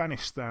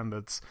Spanish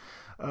standards.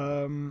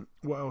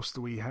 What else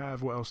do we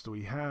have?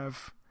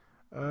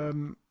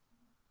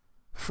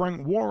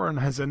 Frank Warren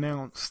has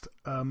announced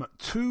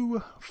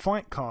 2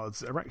 fight cards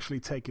that are actually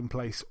taking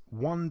place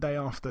one day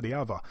after the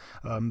other.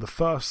 The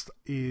first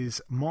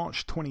is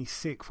March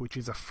 26th, which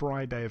is a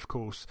Friday, of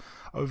course.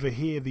 Over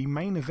here, the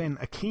main event,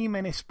 Akeem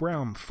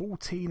Ennis-Brown,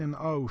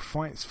 14-0,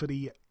 fights for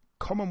the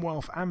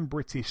Commonwealth and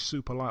British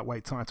super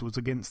lightweight titles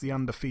against the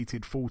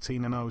undefeated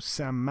 14-0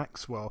 Sam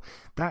Maxwell.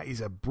 That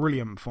is a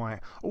brilliant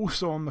fight.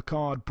 Also on the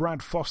card,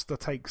 Brad Foster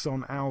takes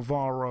on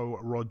Alvaro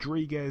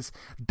Rodriguez.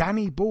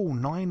 Danny Ball,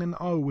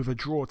 9-0 with a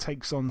draw,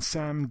 takes on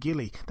Sam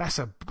Gilly. That's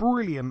a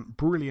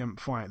brilliant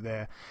fight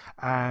there.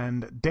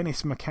 And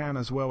Dennis McCann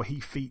as well, he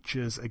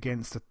features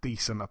against a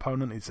decent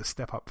opponent. It's a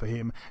step up for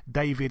him.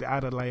 David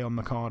Adelaide on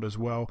the card as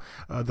well.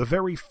 The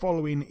very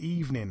following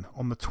evening,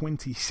 on the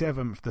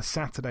 27th, the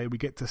Saturday, we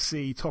get to see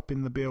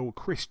topping the bill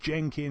Chris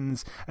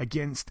Jenkins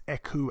against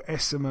Eku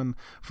Esserman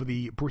for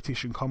the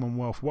British and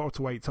Commonwealth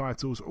welterweight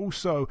titles.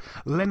 Also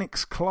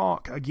Lennox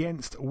Clark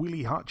against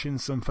Willie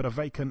Hutchinson for the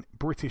vacant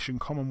British and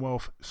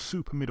Commonwealth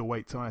super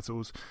middleweight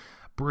titles.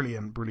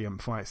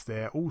 Brilliant fights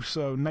there.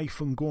 Also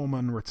Nathan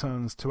Gorman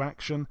returns to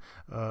action.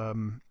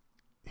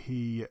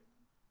 He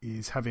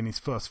is having his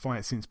first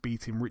fight since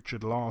beating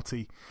Richard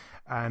Lartey,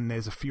 and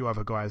there's a few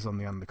other guys on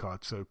the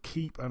undercard, so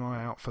keep an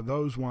eye out for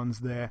those ones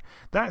there.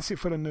 That's it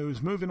for the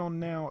news. Moving on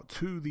now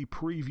to the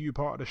preview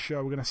part of the show.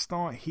 We're going to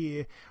start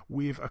here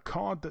with a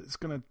card that's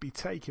going to be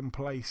taking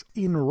place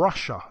in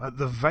Russia at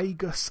the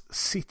Vegas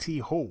City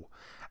Hall.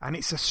 And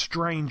it's a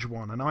strange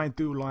one, and I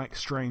do like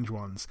strange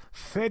ones.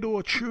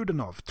 Fedor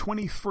Chudanov,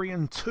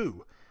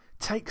 23-2.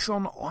 Takes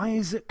on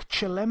Isaac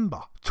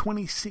Chilemba,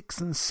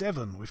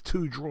 26-7 with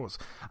 2 draws.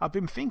 I've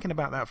been thinking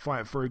about that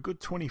fight for a good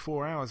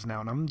 24 hours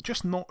now, and I'm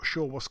just not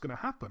sure what's going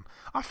to happen.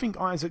 I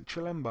think Isaac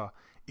Chilemba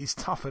is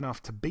tough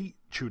enough to beat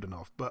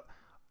Chudanov, but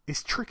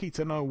it's tricky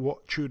to know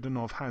what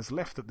Chudanov has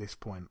left at this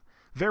point.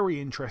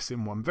 Very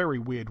interesting one, very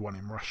weird one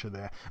in Russia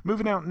there.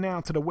 Moving out now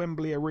to the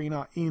Wembley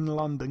Arena in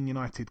London,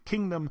 United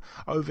Kingdom.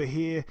 Over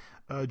here,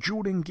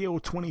 Jordan Gill,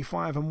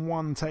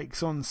 25-1,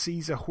 takes on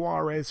Cesar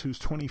Juarez, who's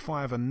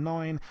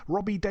 25-9.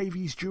 Robbie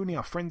Davies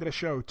Jr., friend of the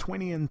show,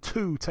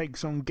 20-2,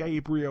 takes on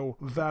Gabriel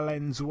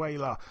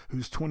Valenzuela,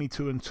 who's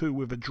 22-2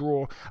 with a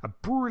draw. A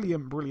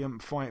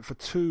brilliant fight for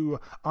two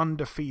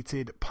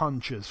undefeated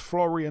punchers.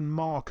 Florian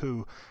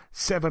Marku,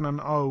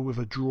 7-0 with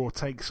a draw,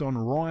 takes on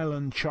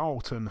Rylan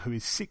Charlton, who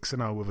is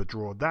 6-0 with a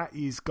draw. That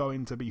is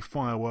going to be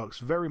fireworks.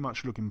 Very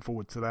much looking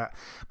forward to that.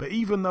 But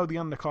even though the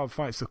undercard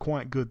fights are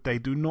quite good, they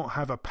do not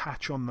have a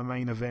patch on the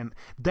main event.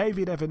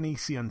 David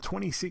Evanesian,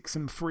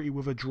 26-3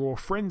 with a draw,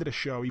 friend of the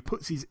show. He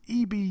puts his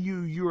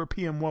EBU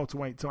European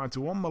welterweight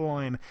title on the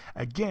line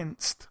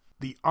against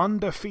the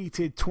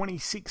undefeated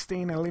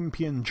 2016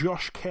 Olympian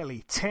Josh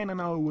Kelly,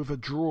 10-0 with a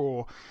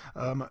draw.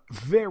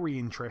 Very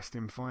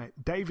interesting fight.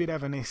 David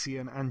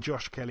Evanesian and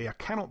Josh Kelly. I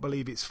cannot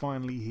believe it's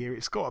finally here.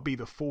 It's got to be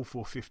the 4th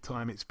or 5th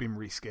time it's been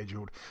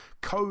rescheduled.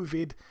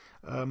 COVID,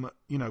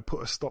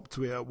 put a stop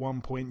to it at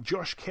one point.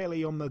 Josh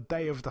Kelly on the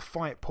day of the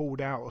fight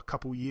pulled out a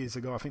couple years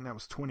ago. I think that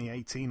was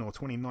 2018 or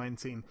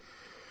 2019.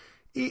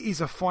 It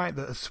is a fight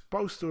that is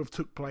supposed to have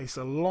took place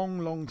a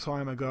long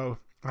time ago.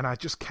 And I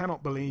just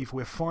cannot believe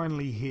we're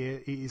finally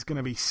here. It is going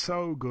to be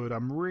so good.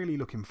 I'm really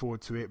looking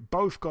forward to it.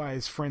 Both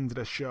guys, friend of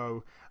the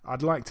show.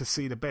 I'd like to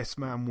see the best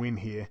man win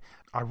here.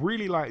 I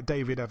really like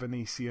David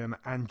Evanesian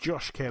and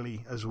Josh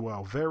Kelly as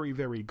well. Very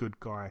good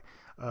guy.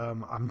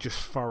 I'm just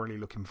thoroughly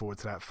looking forward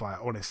to that fight.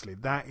 Honestly,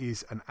 that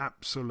is an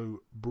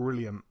absolute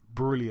brilliant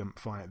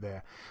fight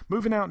there.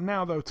 Moving out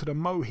now, though, to the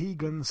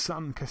Mohegan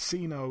Sun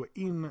Casino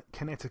in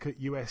Connecticut,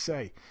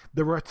 USA.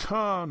 The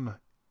return,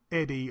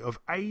 Eddie, of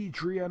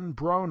Adrian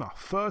Broner,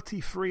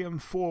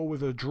 33-4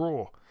 with a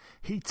draw.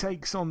 He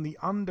takes on the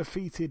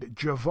undefeated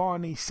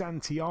Giovanni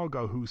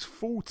Santiago, who's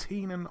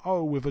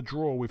 14-0 with a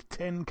draw, with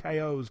 10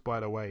 KOs, by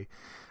the way.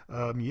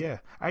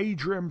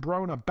 Adrian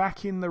Broner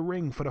back in the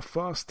ring for the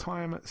first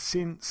time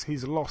since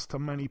his loss to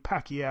Manny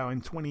Pacquiao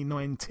in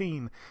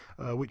 2019,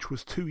 which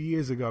was 2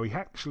 years ago. He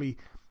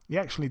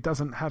actually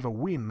doesn't have a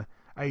win,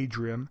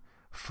 Adrian,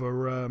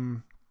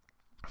 for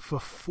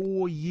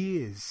 4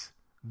 years.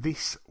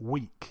 This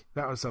week.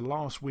 That was the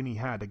last win he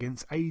had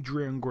against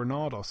Adrian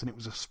Granados, and it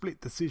was a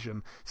split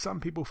decision. Some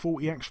people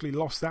thought he actually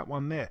lost that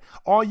one there.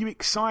 Are you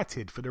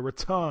excited for the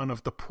return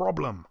of the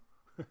problem?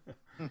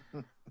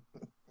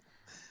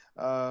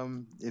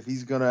 If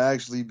he's gonna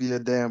actually be a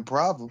damn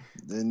problem,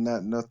 then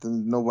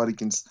nobody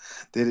can.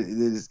 That it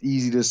is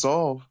easy to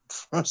solve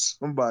for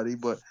somebody,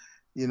 but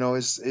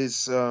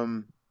it's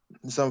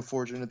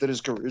unfortunate that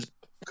his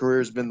career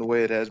has been the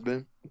way it has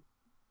been.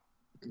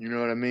 You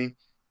know what I mean?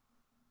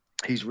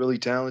 He's really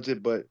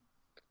talented, but,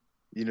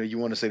 you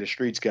want to say the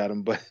streets got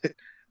him, but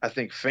I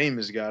think fame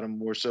has got him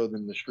more so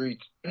than the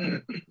streets.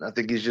 I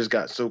think he's just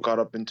got so caught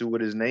up into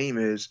what his name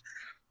is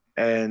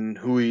and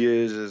who he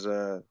is as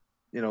a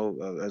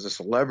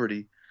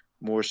celebrity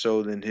more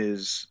so than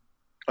his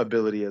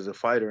ability as a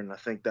fighter. And I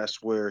think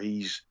that's where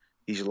he's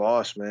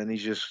lost, man.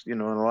 He's just,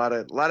 and a lot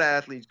of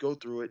athletes go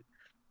through it.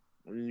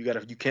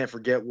 You can't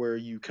forget where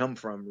you come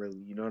from, really.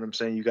 You know what I'm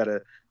saying? You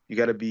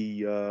gotta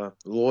be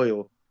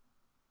loyal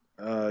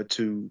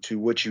to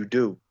what you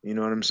do. You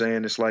know what I'm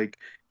saying? It's like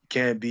you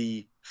can't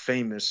be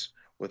famous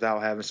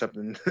without having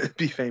something to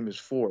be famous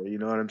for. You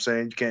know what I'm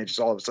saying? You can't just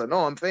all of a sudden,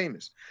 I'm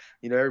famous.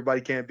 Everybody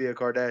can't be a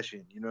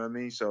Kardashian. You know what I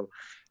mean? So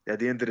at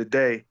the end of the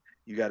day,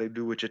 you got to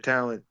do what your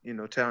talent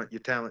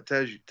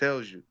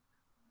tells you.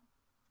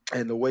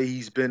 And the way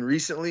he's been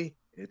recently,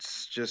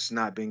 it's just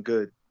not been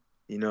good.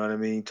 You know what I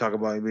mean? Talk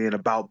about being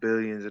about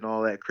billions and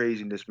all that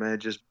craziness, man.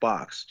 Just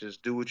box.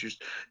 Just do what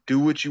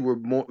you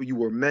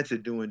were meant to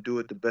do, and do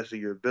it the best of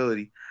your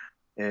ability.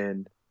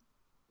 And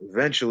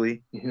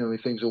eventually,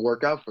 things will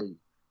work out for you.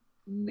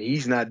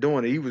 He's not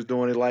doing it. He was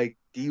doing it like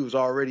he was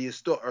already a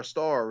star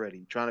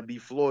already, trying to be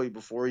Floyd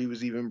before he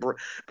was even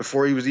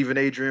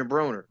Adrian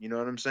Broner. You know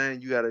what I'm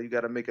saying? You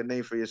gotta make a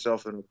name for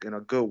yourself in a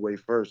good way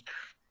first.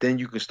 Then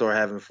you can start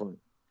having fun.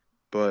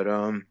 But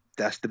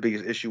that's the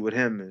biggest issue with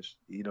him is,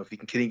 if he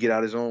can get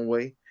out his own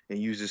way and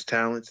use his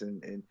talents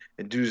and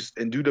do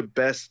the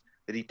best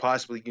that he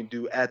possibly can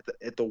do at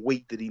the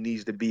weight that he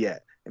needs to be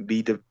at, and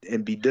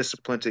be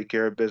disciplined, take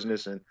care of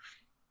business, and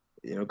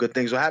good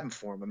things will happen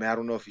for him. I mean, I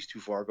don't know if he's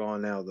too far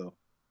gone now, though.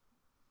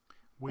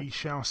 We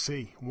shall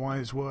see.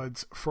 Wise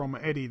words from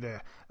Eddie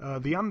there.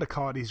 The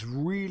undercard is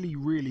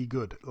really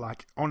good.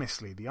 Like,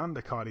 honestly, the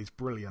undercard is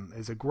brilliant.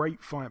 There's a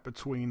great fight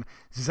between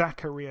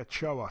Zachary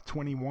Ochoa,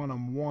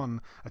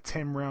 21-1, a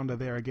 10-rounder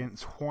there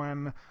against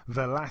Juan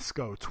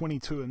Velasco,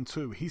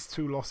 22-2. His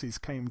 2 losses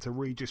came to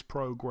Regis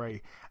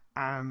Prograis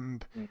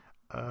and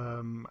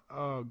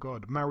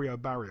Mario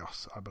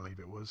Barrios, I believe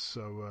it was.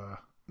 So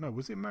No,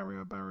 was it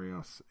Mario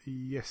Barrios?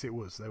 Yes, it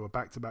was. They were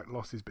back-to-back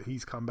losses, but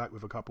he's come back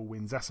with a couple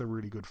wins. That's a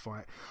really good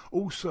fight.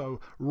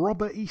 Also,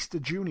 Robert Easter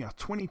Jr.,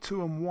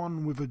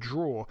 22-1 with a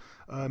draw.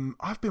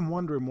 I've been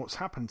wondering what's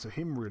happened to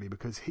him, really,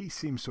 because he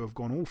seems to have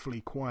gone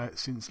awfully quiet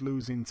since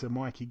losing to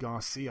Mikey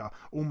Garcia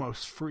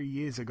almost 3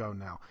 years ago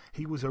now.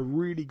 He was a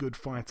really good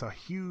fighter,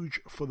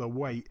 huge for the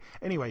weight.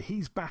 Anyway,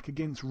 he's back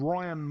against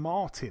Ryan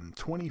Martin,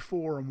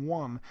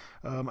 24-1.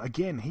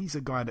 Again, he's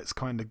a guy that's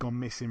kind of gone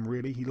missing,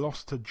 really. He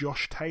lost to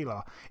Josh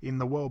Taylor in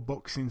the World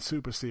Boxing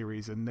Super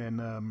Series, and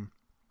then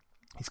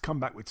he's come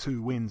back with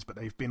 2 wins, but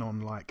they've been on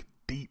like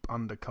deep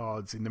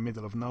undercards in the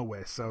middle of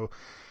nowhere. So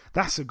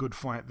that's a good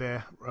fight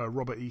there.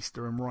 Robert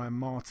Easter and Ryan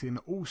Martin.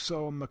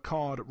 Also on the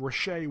card,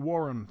 Rashay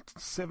Warren,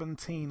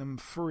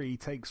 17-3,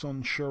 takes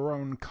on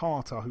Sharon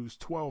Carter, who's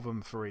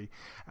 12-3.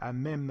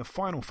 And then the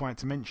final fight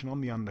to mention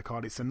on the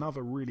undercard, it's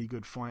another really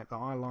good fight that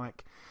I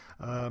like,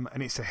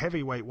 and it's a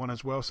heavyweight one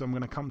as well, so I'm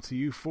going to come to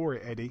you for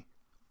it, Eddie.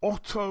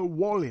 Otto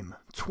Wallin,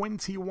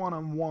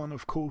 21-1,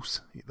 of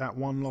course. That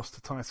one lost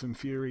to Tyson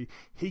Fury.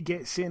 He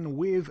gets in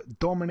with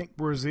Dominic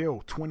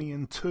Breazeale,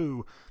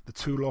 20-2. The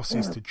 2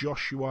 losses to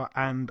Joshua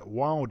and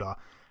Wilder.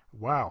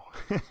 Wow.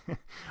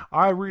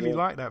 I really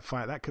like that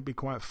fight. That could be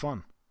quite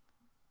fun.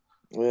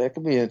 Yeah, it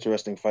could be an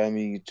interesting fight. I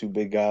mean, 2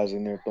 big guys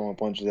in there throwing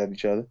punches at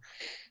each other.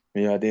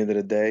 You know, at the end of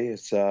the day,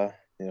 it's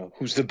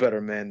who's the better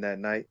man that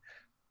night?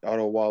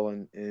 Otto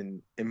Wallin,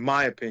 in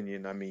my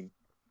opinion, I mean,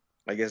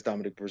 I guess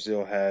Dominic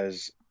Breazeale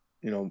has,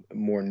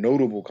 more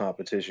notable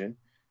competition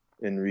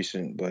in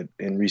recent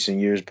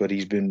years, but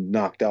he's been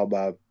knocked out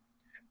by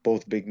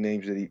both big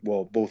names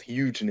both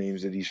huge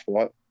names that he's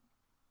fought.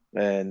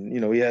 And,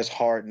 he has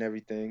heart and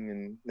everything,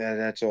 and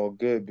that's all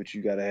good, but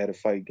you got to have a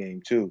fight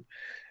game too.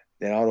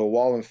 And Otto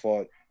Wallin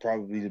fought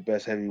probably the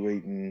best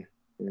heavyweight in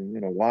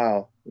a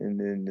while. And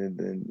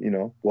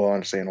then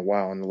I'm saying a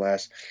while, in the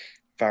last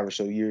 5 or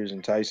so years,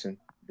 and Tyson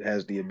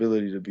has the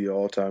ability to be an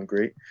all-time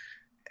great.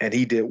 And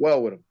he did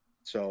well with him.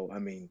 So, I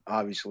mean,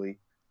 obviously,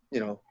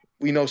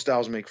 we know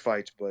styles make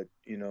fights, but,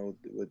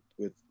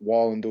 with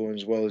Wallin doing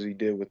as well as he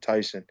did with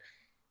Tyson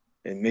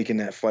and making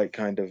that fight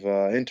kind of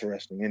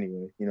interesting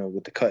anyway,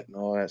 with the cut and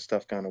all that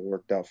stuff kind of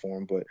worked out for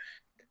him. But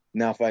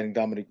now fighting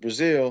Dominic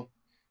Breazeale,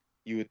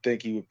 you would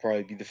think he would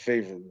probably be the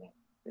favorite one.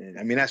 And,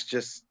 I mean, that's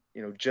just,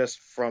 just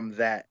from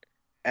that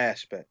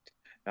aspect.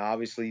 Now,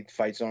 obviously,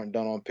 fights aren't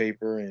done on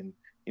paper, and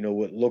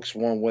what looks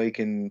one way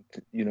can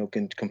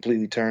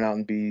completely turn out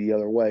and be the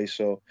other way.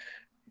 So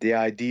the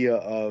idea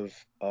of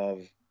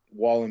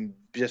Wallin,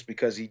 just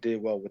because he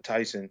did well with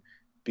Tyson,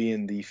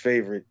 being the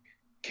favorite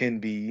can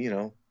be,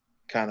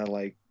 kind of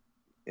like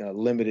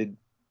limited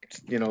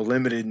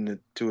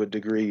to a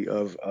degree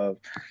of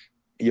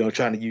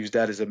trying to use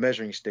that as a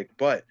measuring stick.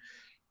 But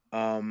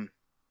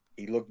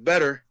he looked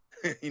better.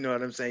 You know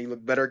what I'm saying? He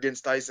looked better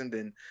against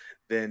Tyson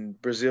than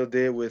Breazeale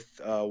did with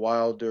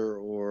Wilder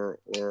or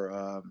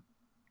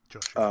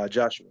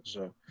Joshua.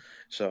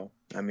 So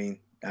I mean,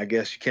 I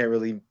guess you can't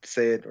really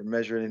say it or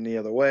measure it any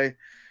other way,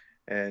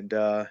 and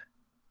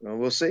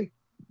we'll see.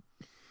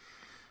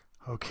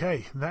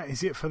 Okay, that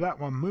is it for that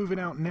one. Moving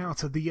out now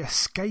to the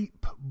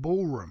Escape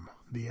Ballroom.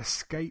 The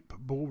Escape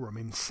Ballroom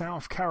in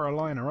South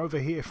Carolina. Over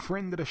here,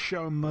 friend of the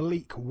show,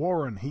 Malik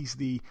Warren. He's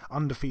the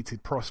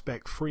undefeated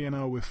prospect,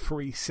 3-0 with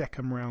 3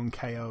 second-round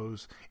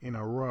KOs in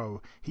a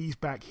row. He's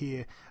back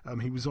here.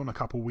 He was on a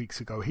couple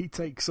weeks ago. He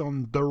takes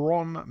on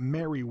Deron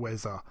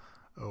Merriweather,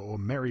 or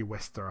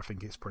Merriweather, I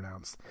think it's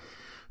pronounced,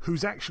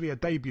 who's actually a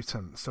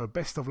debutant. So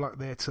best of luck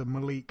there to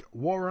Malik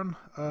Warren.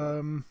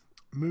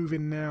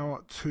 Moving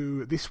now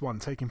to this one,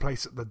 taking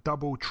place at the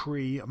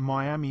Doubletree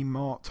Miami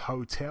Mart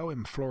Hotel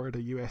in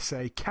Florida,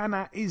 USA.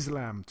 Kana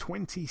Islam,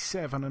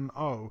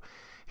 27-0.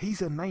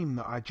 He's a name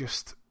that I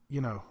just,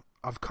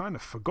 I've kind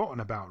of forgotten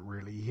about,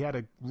 really. He had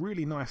a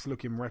really nice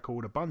looking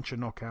record, a bunch of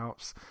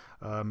knockouts.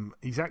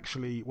 He's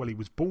actually, he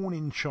was born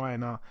in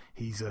China.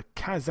 He's a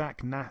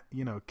Kazakh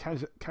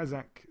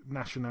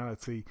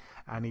nationality,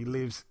 and he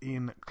lives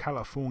in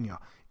California.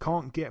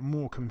 Can't get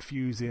more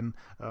confusing.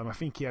 I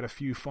think he had a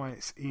few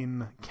fights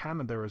in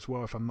Canada as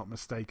well, if I'm not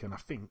mistaken, I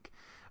think.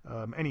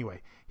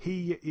 Anyway,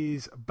 he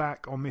is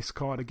back on this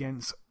card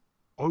against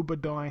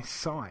Obadai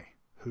Sai,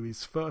 who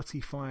is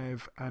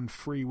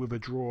 35-3 with a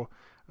draw.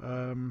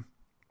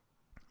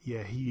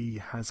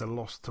 He has a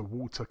loss to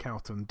Walter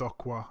Carlton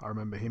Dokwa. I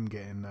remember him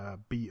getting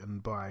beaten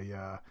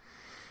by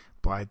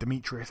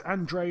Demetrius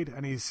Andrade,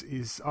 and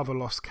his other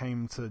loss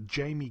came to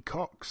Jamie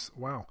Cox.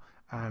 Wow.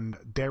 And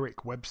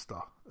Derek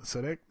Webster.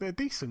 So they're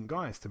decent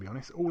guys, to be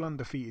honest. All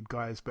undefeated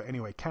guys. But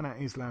anyway, Kana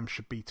Islam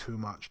should be too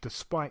much,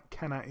 despite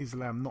Kana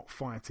Islam not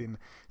fighting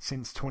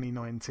since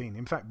 2019.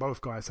 In fact,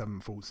 both guys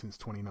haven't fought since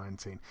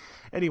 2019.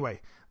 Anyway,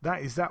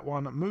 that is that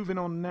one. Moving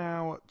on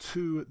now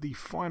to the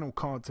final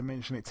card to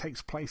mention. It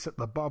takes place at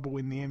the Bubble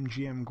in the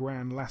MGM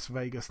Grand, Las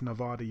Vegas,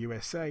 Nevada,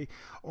 USA.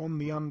 On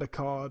the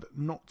undercard,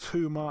 not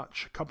too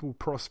much. A couple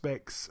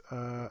prospects.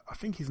 I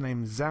think his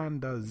name's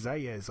Xander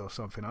Zayas or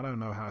something. I don't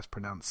know how it's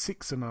pronounced.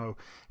 6-0.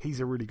 He's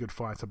a really good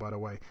fighter, by the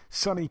way.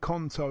 Sonny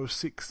Conto,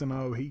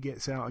 6-0. He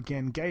gets out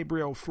again.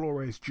 Gabriel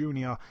Flores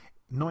Jr.,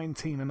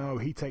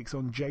 19-0. He takes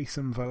on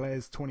Jason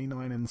Velez,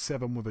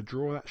 29-7 with a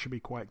draw. That should be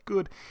quite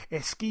good.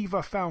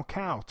 Esquiva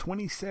Falcao,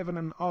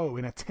 27-0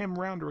 in a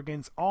 10-rounder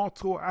against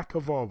Artur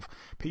Akavov.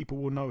 People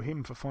will know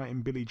him for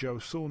fighting Billy Joe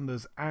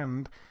Saunders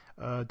and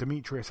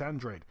Demetrius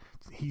Andrade.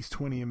 He's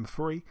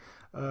 20-3.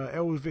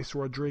 Elvis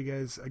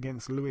Rodriguez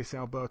against Luis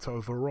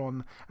Alberto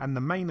Veron. And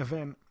the main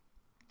event,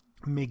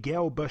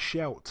 Miguel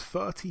Berchelt,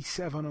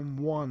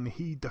 37-1.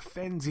 He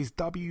defends his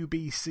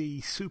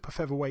WBC super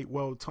featherweight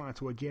world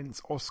title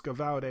against Oscar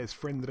Valdez,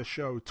 friend of the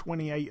show,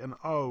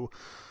 28-0.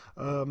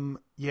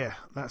 Yeah,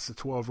 that's the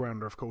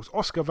 12-rounder, of course.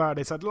 Oscar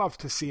Valdez, I'd love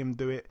to see him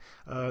do it.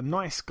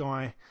 Nice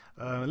guy,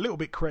 a little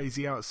bit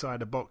crazy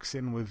outside of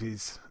boxing with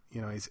his,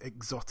 his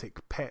exotic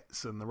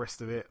pets and the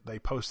rest of it. They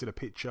posted a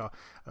picture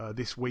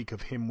this week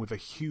of him with a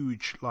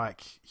huge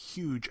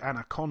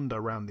anaconda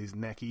around his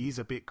neck. He is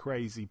a bit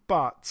crazy,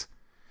 but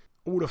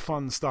all the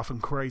fun stuff and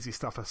crazy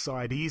stuff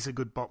aside, he is a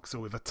good boxer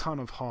with a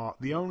ton of heart.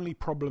 The only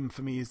problem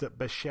for me is that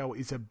Berchelt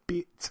is a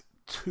bit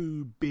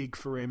too big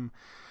for him.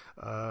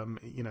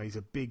 He's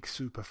a big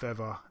super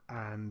feather,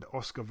 and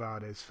Oscar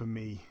Valdez for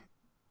me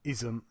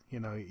isn't.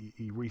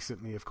 He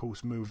recently, of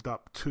course, moved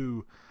up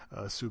to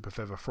super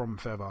feather from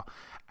feather,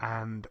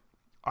 and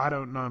I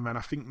don't know, man.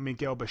 I think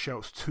Miguel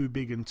Berchelt's too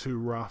big and too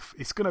rough.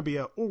 It's going to be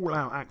an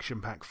all-out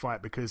action-packed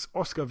fight because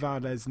Oscar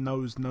Valdez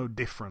knows no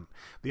different.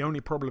 The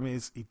only problem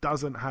is he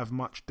doesn't have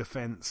much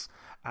defense,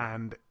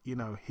 and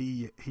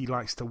he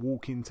likes to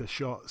walk into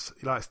shots.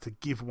 He likes to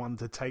give one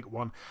to take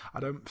one.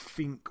 I don't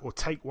think, or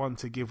take one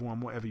to give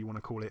one, whatever you want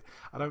to call it.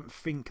 I don't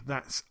think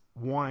that's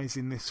wise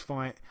in this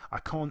fight. I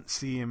can't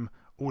see him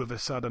all of a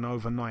sudden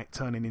overnight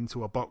turning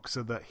into a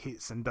boxer that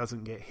hits and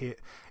doesn't get hit.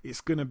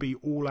 It's going to be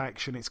all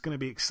action. It's going to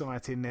be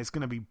exciting. There's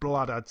going to be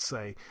blood, I'd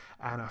say.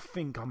 And I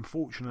think,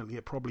 unfortunately,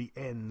 it probably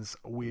ends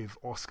with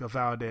Oscar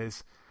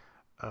Valdez.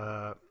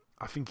 I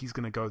think he's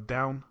going to go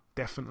down,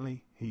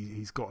 definitely.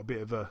 He's got a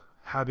bit of a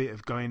habit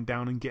of going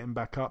down and getting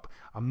back up.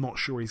 I'm not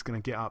sure he's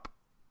going to get up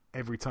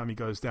every time he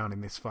goes down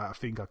in this fight. I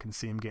think I can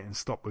see him getting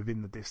stopped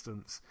within the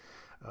distance.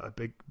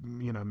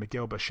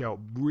 Miguel Berchelt,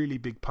 really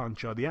big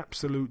puncher, the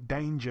absolute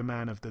danger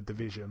man of the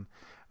division.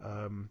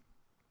 I'm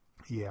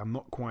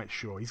not quite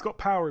sure. He's got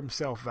power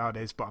himself,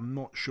 Valdez, but I'm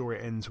not sure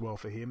it ends well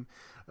for him.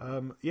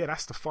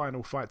 That's the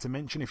final fight to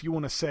mention. If you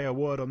want to say a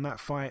word on that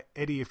fight,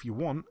 Eddie, if you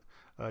want.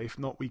 If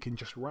not, we can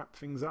just wrap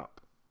things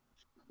up.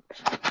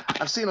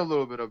 I've seen a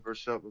little bit of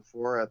Berchelt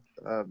before.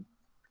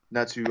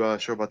 Not too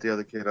sure about the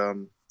other kid.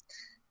 And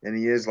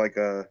he is like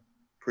a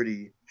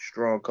pretty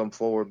strong, come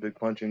forward, big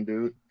punching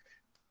dude.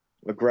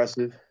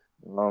 Aggressive.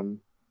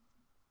 And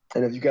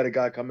if you got a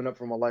guy coming up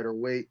from a lighter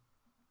weight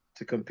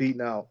to compete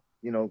now,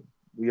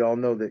 we all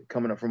know that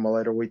coming up from a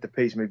lighter weight, the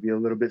pace may be a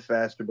little bit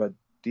faster, but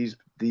these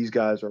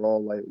guys are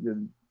all like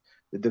the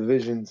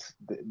divisions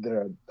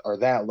that are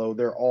that low.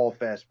 They're all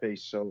fast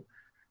paced. So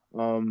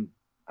I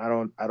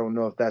don't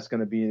know if that's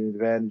going to be an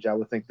advantage. I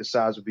would think the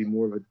size would be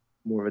more of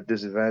a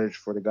disadvantage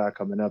for the guy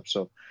coming up.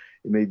 So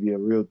it may be a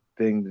real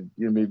thing.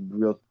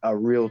 A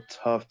real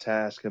tough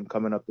task him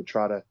coming up to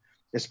try to.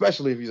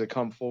 Especially if he's a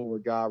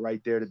come-forward guy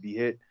right there to be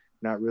hit,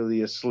 not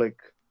really a slick,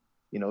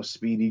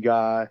 speedy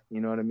guy,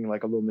 you know what I mean,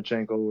 like a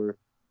Lomachenko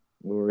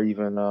or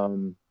even, I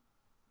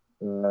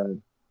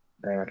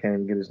can't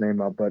even get his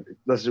name out, but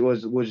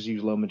we'll just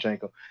use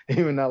Lomachenko.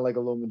 Even not like a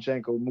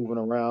Lomachenko moving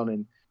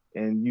around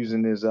and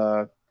using his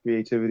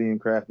creativity and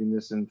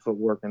craftiness and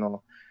footwork and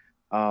all.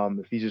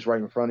 If he's just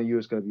right in front of you,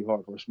 it's going to be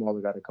hard for a smaller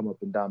guy to come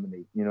up and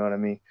dominate, you know what I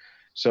mean?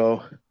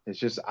 So it's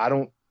just I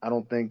don't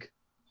think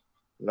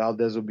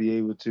Valdez will be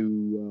able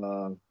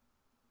to,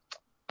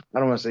 I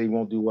don't want to say he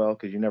won't do well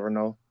because you never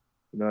know.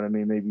 You know what I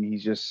mean? Maybe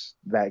he's just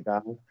that guy.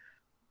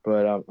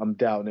 But I'm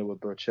doubting it with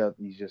Berchelt.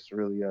 He's just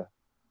really a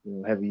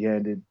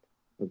heavy-handed,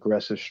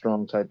 aggressive,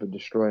 strong type of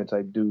destroying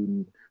type dude.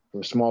 And for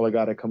a smaller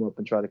guy to come up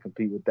and try to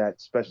compete with that,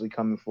 especially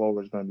coming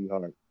forward, is going to be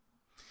hard.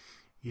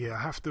 Yeah, I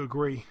have to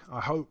agree. I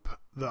hope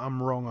that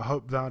I'm wrong. I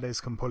hope Valdez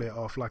can pull it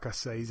off. Like I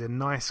say, he's a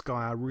nice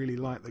guy. I really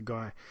like the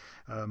guy.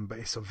 But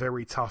it's a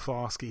very tough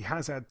ask. He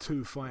has had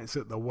 2 fights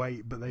at the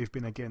weight, but they've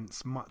been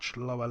against much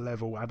lower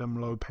level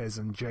Adam Lopez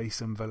and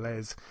Jason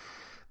Velez.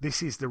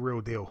 This is the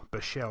real deal.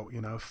 Berchelt,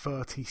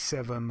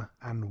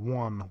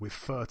 37-1 with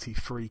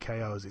 33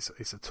 KOs.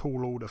 It's a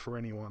tall order for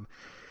anyone,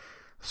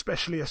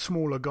 especially a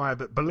smaller guy.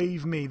 But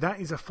believe me, that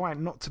is a fight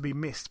not to be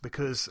missed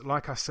because,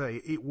 like I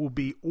say, it will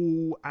be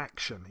all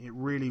action. It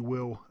really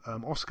will.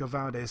 Oscar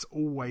Valdez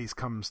always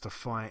comes to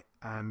fight,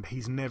 and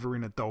he's never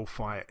in a dull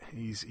fight.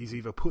 He's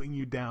either putting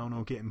you down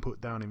or getting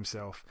put down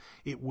himself.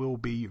 It will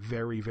be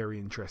very, very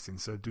interesting.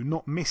 So do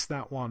not miss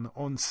that one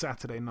on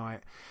Saturday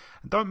night.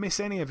 And don't miss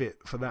any of it,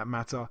 for that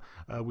matter.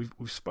 We've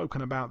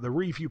spoken about the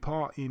review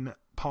part in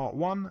Part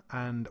 1,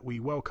 and we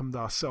welcomed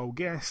our sole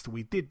guest.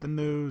 We did the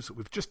news.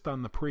 We've just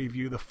done the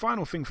preview. The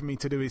final thing for me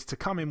to do is to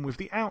come in with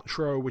the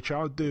outro, which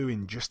I'll do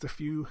in just a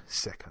few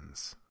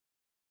seconds.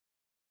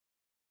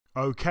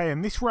 Okay,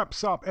 and this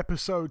wraps up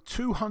episode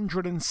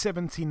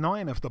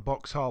 279 of the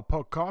Box Hard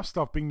Podcast.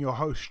 I've been your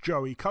host,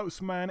 Joey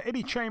Coastman.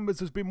 Eddie Chambers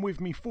has been with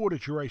me for the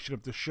duration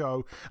of the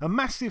show. A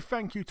massive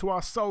thank you to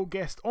our sole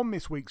guest on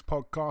this week's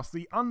podcast,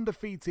 the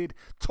undefeated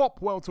top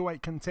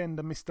welterweight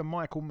contender, Mr.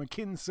 Michael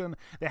McKinson.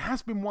 There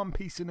has been one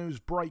piece of news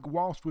break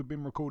whilst we've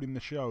been recording the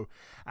show,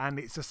 and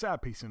it's a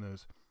sad piece of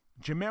news.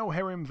 Jamel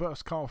Herring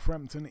vs. Carl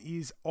Frampton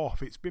is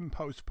off. It's been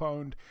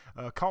postponed.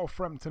 Carl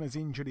Frampton has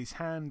injured his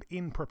hand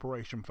in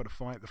preparation for the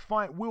fight. The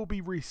fight will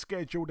be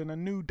rescheduled and a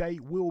new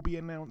date will be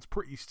announced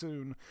pretty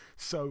soon.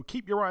 So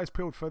keep your eyes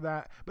peeled for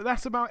that. But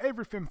that's about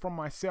everything from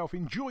myself.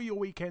 Enjoy your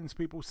weekends,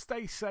 people.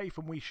 Stay safe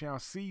and we shall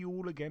see you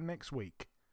all again next week.